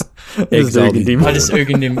 and I just exiled him. I just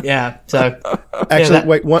Ugined him. Yeah. So actually,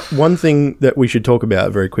 wait. One thing that we should talk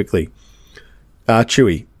about very quickly.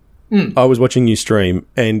 Chewy, I was watching you stream,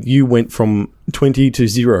 and you went from 20 to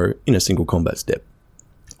 0 in a single combat step.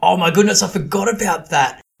 Oh my goodness, I forgot about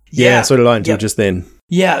that. Yeah, so did I until just then.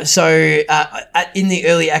 Yeah, so in the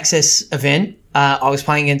early access event, I was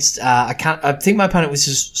playing against I think my opponent was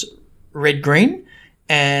just red-green,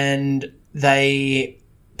 and they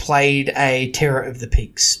played a Terror of the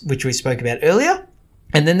Peaks, which we spoke about earlier.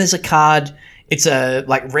 And then there's a card, it's a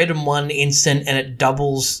red and 1 instant, and it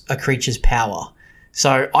doubles a creature's power.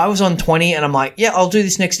 So I was on 20, and I'm like, yeah, I'll do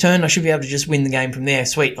this next turn. I should be able to just win the game from there.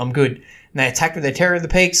 Sweet, I'm good. And they attacked with their Terror of the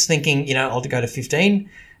Peaks, thinking, I'll go to 15.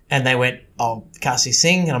 And they went, I'll cast this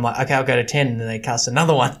thing. And I'm like, okay, I'll go to 10. And then they cast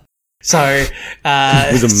another one. So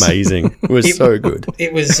it was amazing. It was so good.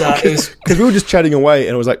 It was because we were just chatting away,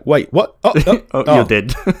 and I was like, "Wait, what? Oh, you're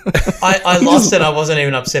dead." I lost it. I wasn't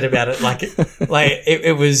even upset about it.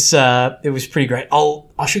 It was pretty great.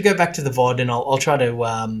 I should go back to the VOD, and I'll try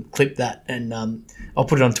to clip that, and I'll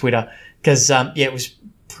put it on Twitter because it was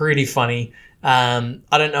pretty funny. I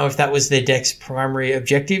don't know if that was their deck's primary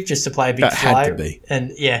objective, just to play a big flyer. Had to be.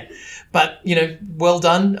 And but well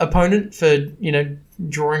done, opponent, for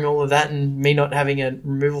drawing all of that and me not having a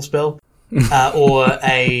removal spell or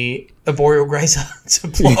a Boreal Grazer to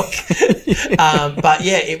block. But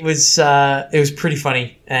it was pretty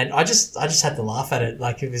funny, and I just had to laugh at it.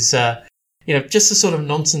 Like, it was just the sort of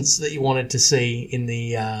nonsense that you wanted to see in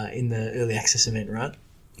the early access event, right?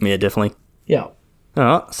 Yeah, definitely. Yeah. All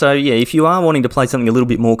right. So, if you are wanting to play something a little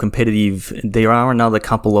bit more competitive, there are another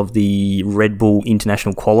couple of the Red Bull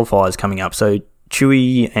International qualifiers coming up. So,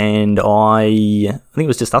 Chewy and I think it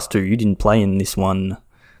was just us two. You didn't play in this one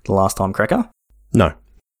the last time, Cracker? No.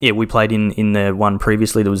 Yeah, we played in the one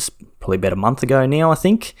previously that was probably about a month ago now, I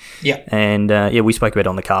think. Yeah. And, we spoke about it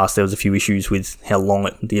on the cast. There was a few issues with how long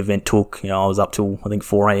the event took. I was up till, I think,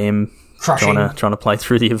 4 a.m. trying to play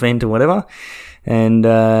through the event or whatever. And,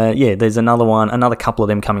 there's another couple of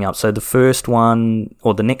them coming up. So the first one,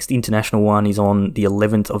 or the next international one, is on the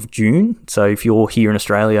 11th of June. So if you're here in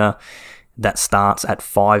Australia, that starts at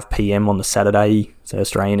 5 p.m. on the Saturday, so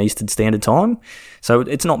Australian Eastern Standard Time. So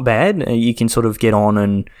it's not bad. You can sort of get on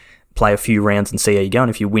and play a few rounds and see how you go. And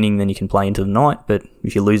if you're winning, then you can play into the night. But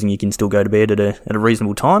if you're losing, you can still go to bed at a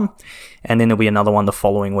reasonable time. And then there'll be another one the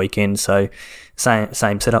following weekend. So same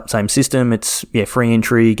setup, same system. It's free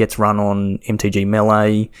entry, gets run on MTG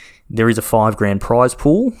Melee. There is a $5,000 prize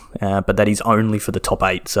pool, but that is only for the top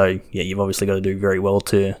 8. So you've obviously got to do very well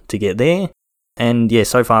to get there. And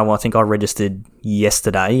so far, I think I registered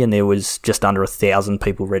yesterday, and there was just under 1,000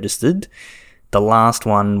 people registered. The last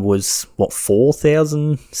one was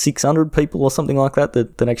 4,600 people or something like that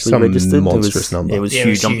actually registered. Some monstrous number. It was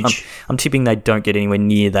huge. I'm tipping they don't get anywhere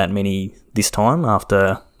near that many this time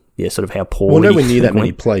after sort of how poorly. Well, nowhere near that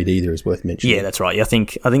many played either is worth mentioning. Yeah, that's right. I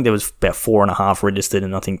think there was about 4.5 registered,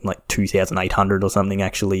 and I think like 2,800 or something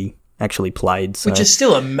actually played. So. Which is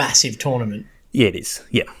still a massive tournament. Yeah, it is.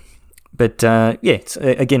 Yeah. But it's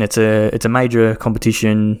a major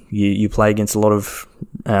competition. You play against a lot of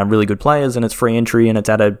really good players, and it's free entry, and it's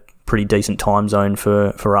at a pretty decent time zone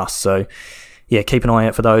for us. So keep an eye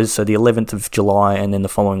out for those. So the 11th of July, and then the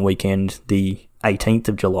following weekend, the 18th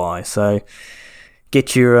of July. So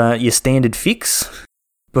get your standard fix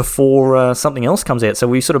before something else comes out. So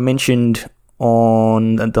we sort of mentioned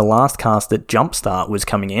on the last cast that Jumpstart was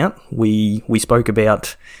coming out. We spoke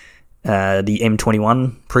about the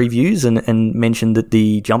M21 previews and mentioned that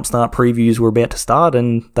the Jumpstart previews were about to start,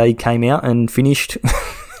 and they came out and finished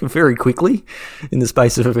very quickly in the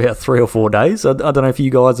space of about 3 or 4 days. I don't know if you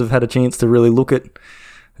guys have had a chance to really look at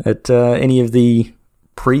any of the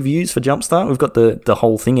previews for Jumpstart. We've got the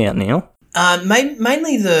whole thing out now.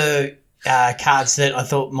 Mainly the cards that I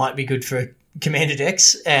thought might be good for Commander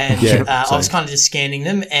decks, and I was kind of just scanning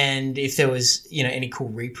them, and if there was any cool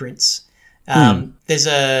reprints. There's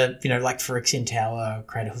a, like Phyrexian Tower,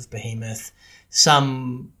 Craterhoof Behemoth,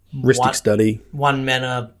 some Study. 1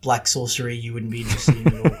 mana black sorcery you wouldn't be interested in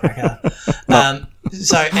at all, Cracker.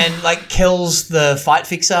 And like Kel's the Fight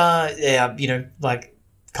Fixer, like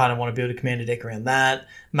kind of want to build a commander deck around that.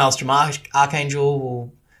 Maelstrom Archangel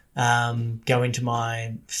will go into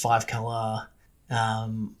my 5-color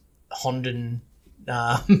Honden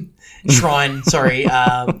Shrine,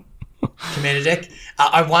 commander deck.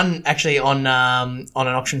 I won actually on an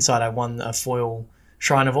auction site. I won a foil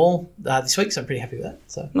Shrine of All this week, so I'm pretty happy with that.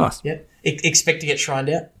 So nice. Yeah, expect to get shrined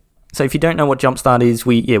out. So if you don't know what Jumpstart is,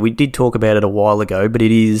 we did talk about it a while ago, but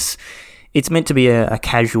it's meant to be a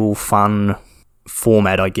casual, fun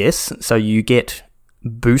format, I guess. So you get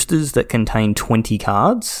boosters that contain 20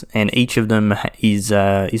 cards, and each of them is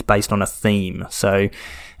based on a theme. So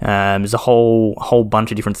there's a whole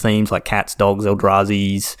bunch of different themes like cats, dogs,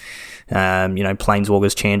 Eldrazi's,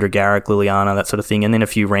 Planeswalkers, Chandra, Garruk, Liliana, that sort of thing, and then a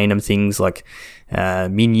few random things like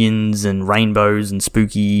minions and rainbows and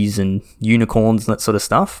spookies and unicorns and that sort of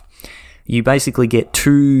stuff. You basically get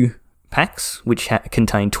 2 packs which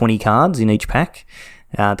contain 20 cards in each pack.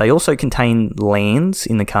 They also contain lands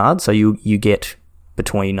in the cards, so you get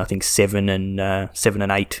between I think 7 and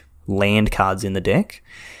 8 land cards in the deck.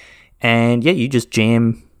 And yeah, you just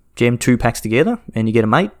jam 2 packs together, and you get a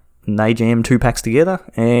mate, and they jam 2 packs together,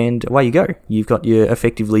 and away you go. You've got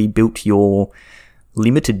effectively built your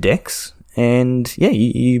limited decks, and yeah,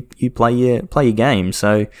 you play your game.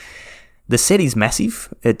 So the set is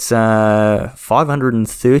massive. It's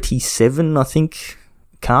 537, I think,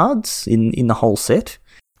 cards in the whole set.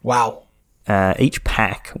 Wow. Each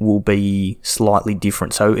pack will be slightly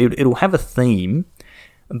different. So it'll have a theme,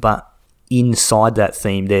 but inside that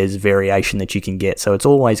theme there's variation that you can get. So it's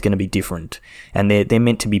always going to be different. And they're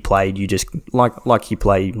meant to be played, you just like you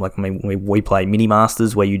play, like we play Mini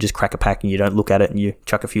Masters, where you just crack a pack and you don't look at it and you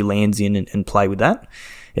chuck a few lands in and play with that.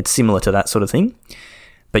 It's similar to that sort of thing.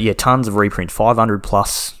 But yeah, tons of reprint, 500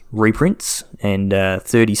 plus reprints, and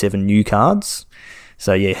 37 new cards.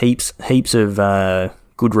 So yeah, heaps of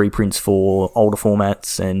good reprints for older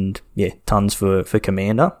formats, and yeah, tons for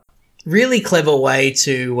Commander. Really clever way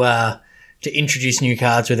to introduce new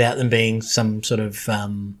cards without them being some sort of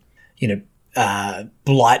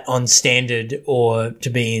blight on Standard, or to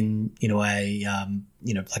be in like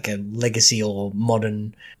a Legacy or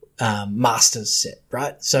Modern Masters set,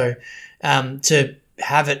 right? So to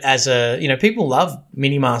have it as people love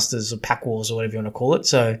Mini Masters or Pack Wars or whatever you want to call it.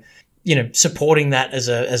 So supporting that as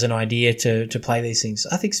an idea to play these things,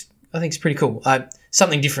 I think it's pretty cool.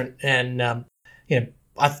 Something different, and I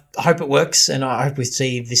hope it works, and I hope we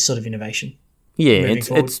see this sort of innovation. Yeah,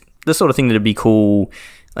 it's the sort of thing that'd be cool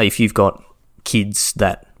if you've got kids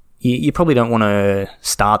that you probably don't want to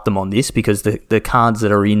start them on this, because the cards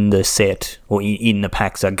that are in the set or in the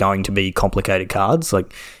packs are going to be complicated cards.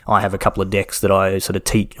 Like, I have a couple of decks that I sort of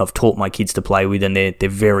I've taught my kids to play with, and they're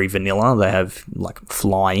very vanilla. They have like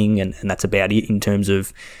flying, and that's about it in terms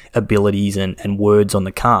of abilities and words on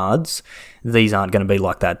the cards. These aren't going to be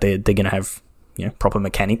like that. They're going to have proper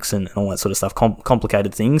mechanics and all that sort of stuff,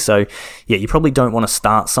 complicated things. So yeah, you probably don't want to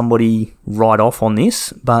start somebody right off on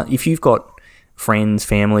this, but if you've got friends,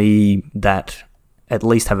 family that at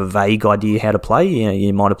least have a vague idea how to play,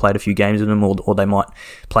 you might have played a few games with them, or they might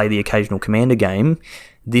play the occasional Commander game,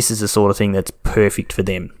 this is the sort of thing that's perfect for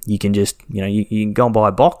them. You can just, you can go and buy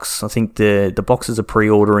a box. I think the boxes are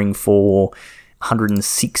pre-ordering for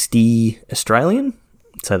 160 Australian,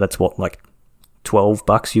 so that's what, like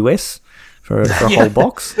 $12 US for a whole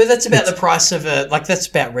box. But that's about the price of that's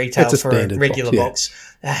about retail for a regular box.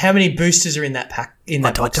 How many boosters are in that pack?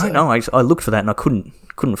 Box, I don't know. I looked for that and I couldn't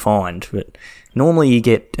find. But normally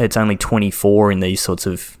it's only 24 in these sorts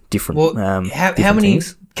of different. Well, how many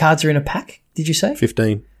cards are in a pack? Did you say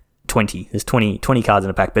 15? 20. There's 20 cards in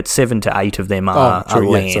a pack, but 7 to 8 of them are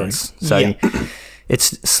lands. So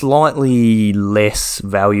it's slightly less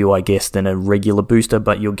value, I guess, than a regular booster,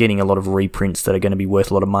 but you're getting a lot of reprints that are going to be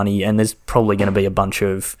worth a lot of money, and there's probably going to be a bunch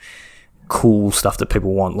of cool stuff that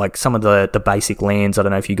people want. Like some of the basic lands, I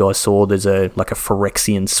don't know if you guys saw, there's a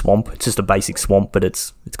Phyrexian swamp. It's just a basic swamp, but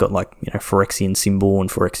it's got Phyrexian symbol and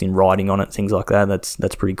Phyrexian writing on it, things like that.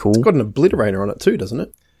 That's pretty cool. It's got an obliterator on it too, doesn't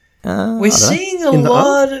it? We're seeing a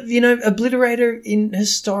lot of, Obliterator in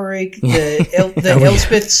Historic, the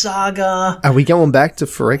Elspeth Saga. Are we going back to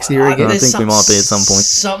Phyrexia again? I think we might be at some point.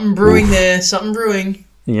 Something brewing there. Something brewing.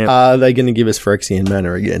 Yeah. Are they going to give us Phyrexian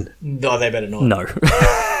mana again? No, they better not. No.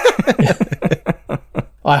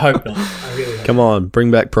 I hope not. I really hope. Come on,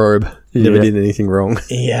 bring back Probe. Never did anything wrong.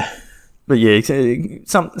 Yeah. But yeah,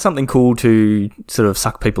 something cool to sort of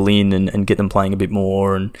suck people in and get them playing a bit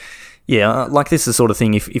more. And yeah, like this is the sort of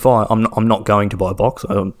thing, if I'm not going to buy a box,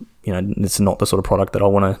 it's not the sort of product that I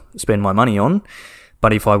want to spend my money on.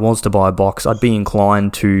 But if I was to buy a box, I'd be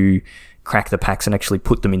inclined to crack the packs and actually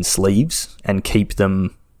put them in sleeves and keep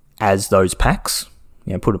them as those packs.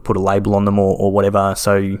 put a label on them or whatever,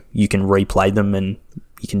 so you can replay them and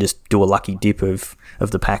you can just do a lucky dip of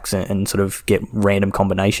the packs and sort of get random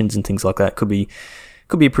combinations and things like that. Could be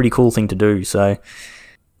a pretty cool thing to do. So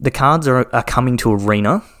the cards are coming to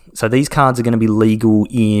Arena. So these cards are going to be legal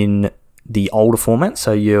in the older format,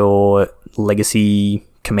 so your Legacy,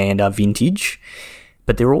 Commander, Vintage,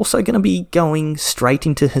 but they're also going to be going straight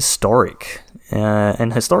into Historic.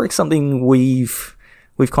 And Historic's something we've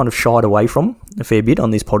kind of shied away from a fair bit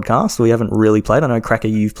on this podcast. We haven't really played. I know, Cracker,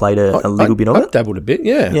 you've played a little bit of it. I've dabbled a bit,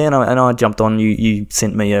 yeah. Yeah, and I jumped on. You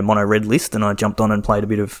sent me a mono red list, and I jumped on and played a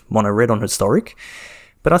bit of mono red on Historic.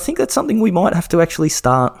 But I think that's something we might have to actually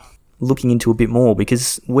start looking into a bit more,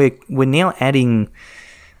 because we're now adding,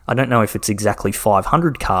 I don't know if it's exactly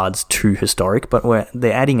 500 cards to Historic, but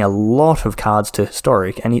they're adding a lot of cards to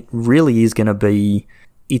Historic, and it really is going to be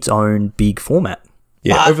its own big format.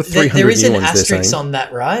 Yeah, over 300 there is new an ones, asterisk on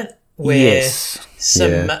that, right? Where yes.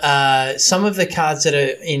 some of the cards that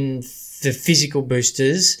are in the physical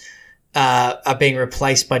boosters are being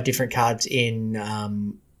replaced by different cards in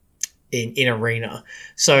Arena.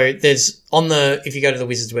 So there's if you go to the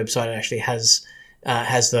Wizards website, it actually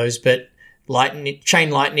has those. But Chain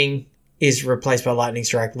Lightning is replaced by Lightning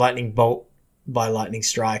Strike, Lightning Bolt by Lightning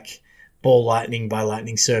Strike, Ball Lightning by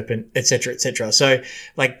Lightning Serpent, etc., etc. So,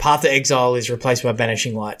 like, Path to Exile is replaced by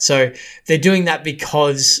Banishing Light. So they're doing that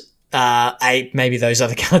because maybe those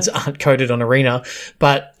other cards aren't coded on Arena,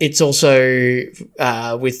 but it's also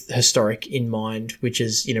with Historic in mind, which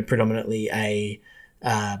is predominantly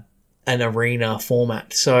an Arena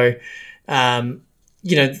format. So,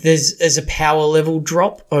 there's a power level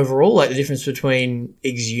drop overall. Like, the difference between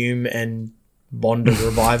Exhume and Bond of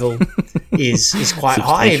Revival is quite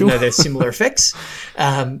high, even though they're similar effects.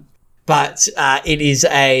 But it is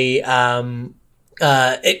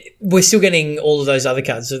we're still getting all of those other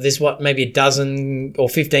cards. So there's maybe a dozen or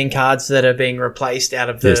 15 cards that are being replaced out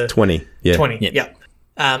of the... There's 20. Yeah. 20, yeah.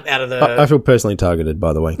 Out of the... I feel personally targeted,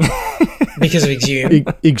 by the way. Because of Exhume.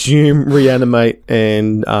 Exhume, Reanimate,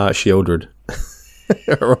 and Shieldred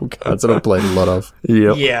are all cards that I've played a lot of.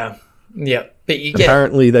 Yep. Yeah. Yeah. But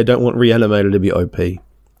apparently they don't want Reanimator to be OP.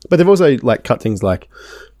 But they've also cut things like,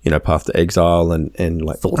 Path to Exile and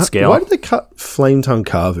like Thought Scour. Why did they cut Flame Tongue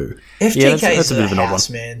Kavu? FTK that's a bit of an odd one,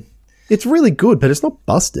 man. It's really good, but it's not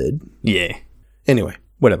busted. Yeah. Anyway,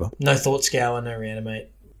 whatever. No Thought Scour, no Reanimate.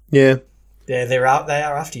 Yeah. They are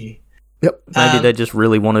after you. Yep. Maybe they just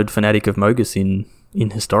really wanted Fanatic of Mogus in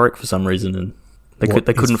Historic for some reason, and they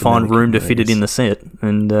couldn't find room to fit it in the set,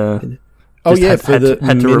 and for the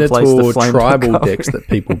had to replace the Minotaur Flame tribal Tongue decks that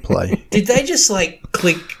people play. Did they just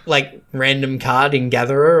click random card in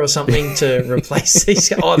Gatherer or something to replace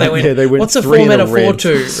these? Oh, they went. What's a format of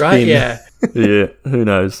 4/2? Right? Yeah. Yeah. Who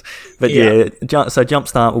knows? But so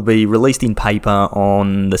Jumpstart will be released in paper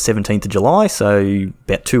on the 17th of July, so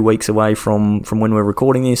about 2 weeks away from when we're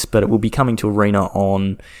recording this. But it will be coming to Arena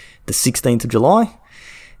on the 16th of July,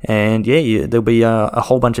 and there'll be a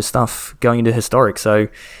whole bunch of stuff going into Historic. So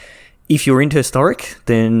if you're into Historic,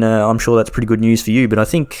 then I'm sure that's pretty good news for you. But I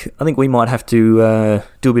think we might have to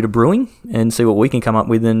do a bit of brewing and see what we can come up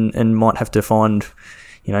with, and might have to find,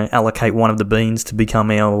 allocate one of the beans to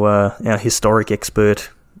become our Historic expert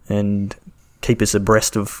and keep us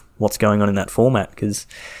abreast of what's going on in that format, because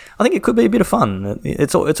I think it could be a bit of fun.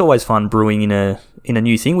 It's always fun brewing in a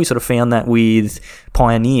new thing. We sort of found that with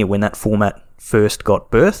Pioneer when that format first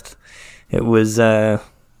got birthed. It was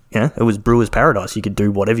it was Brewer's Paradise. You could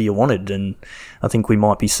do whatever you wanted, and I think we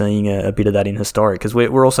might be seeing a bit of that in Historic, because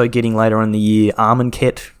we're also getting later on in the year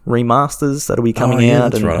Armenket remasters that'll be coming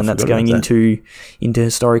out, and that's going into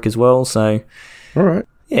Historic as well. So, all right,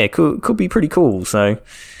 could be pretty cool. So,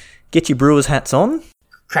 get your Brewers hats on.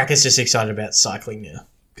 Cracker's just excited about cycling now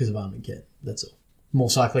because of Armenket. That's all. More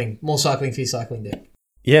cycling for your cycling deck.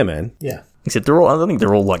 Yeah, man. Yeah. Except I don't think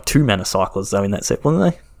they're all 2-mana cyclers though in that set,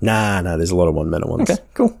 weren't they? Nah, there's a lot of 1-mana ones. Okay,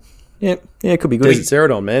 cool. Yeah, it could be good. Desert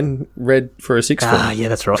Ceradon, man. Red for a 6. Yeah,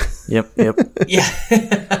 that's right. Yep. Yeah.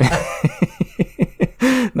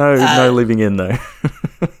 No living in though.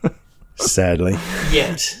 Sadly.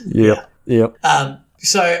 Yet. Yep.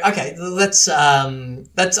 So okay, that's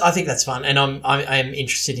I think that's fun, and I'm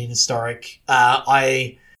interested in Historic.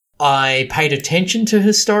 I paid attention to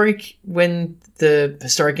Historic when the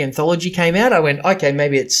Historic Anthology came out. I went, okay,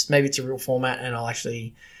 maybe it's a real format, and I'll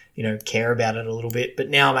actually care about it a little bit. But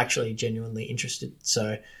now I'm actually genuinely interested.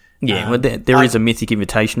 So yeah, there is a Mythic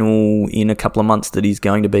Invitational in a couple of months that is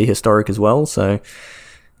going to be Historic as well. So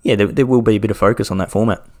yeah, there will be a bit of focus on that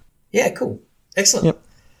format. Yeah, cool, excellent. Yep,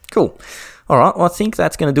 cool. All right, well, I think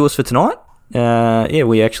that's going to do us for tonight.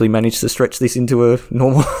 we actually managed to stretch this into a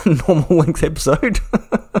normal length episode.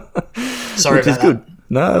 Sorry which is about good.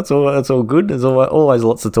 No, it's all good. There's always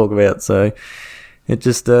lots to talk about. So it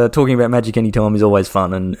just talking about Magic anytime is always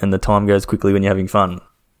fun, and the time goes quickly when you're having fun.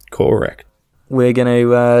 Correct. We're going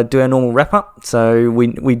to do our normal wrap-up. So we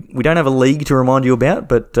don't have a league to remind you about,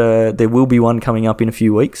 but there will be one coming up in a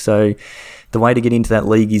few weeks. So the way to get into that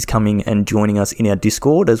league is coming and joining us in our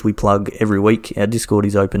Discord, as we plug every week. Our Discord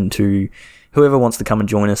is open to whoever wants to come and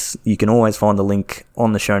join us. You can always find the link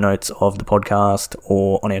on the show notes of the podcast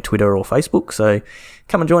or on our Twitter or Facebook. So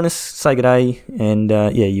come and join us, say good day, and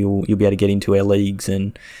you'll be able to get into our leagues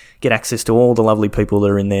and get access to all the lovely people that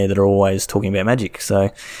are in there that are always talking about Magic. So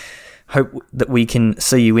hope that we can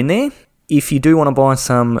see you in there. If you do want to buy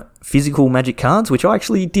some physical Magic cards, which I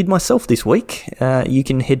actually did myself this week, you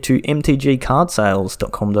can head to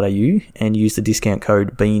mtgcardsales.com.au and use the discount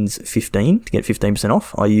code BEANS15 to get 15%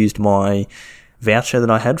 off. I used my voucher that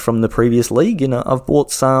I had from the previous league, and I've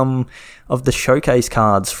bought some of the showcase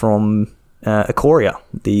cards from Ikoria,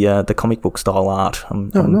 the comic book style art. I'm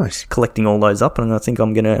nice. Collecting all those up, and I think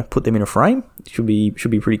I'm going to put them in a frame. Should be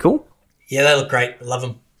pretty cool. Yeah, they look great. I love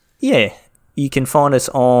them. Yeah. You can find us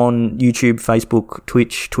on YouTube, Facebook,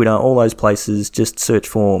 Twitch, Twitter, all those places. Just search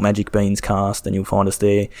for Magic Beans Cast and you'll find us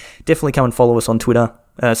there. Definitely come and follow us on Twitter.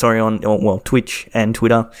 Twitch and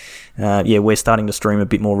Twitter. We're starting to stream a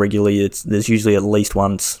bit more regularly. There's usually at least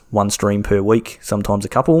one stream per week, sometimes a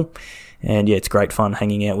couple. And yeah, it's great fun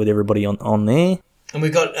hanging out with everybody on there. And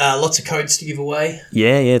we've got lots of codes to give away.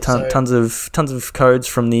 Yeah, tons of codes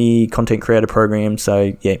from the Content Creator Program.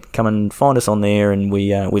 So yeah, come and find us on there, and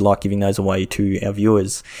we like giving those away to our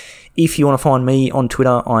viewers. If you want to find me on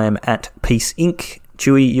Twitter, I am at Peace Inc.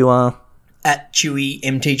 Chewy, you are at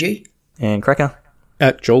ChewyMTG, and Cracker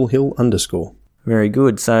at JoelHill_. Very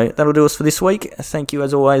good. So that'll do us for this week. Thank you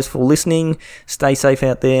as always for listening. Stay safe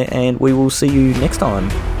out there, and we will see you next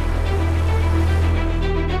time.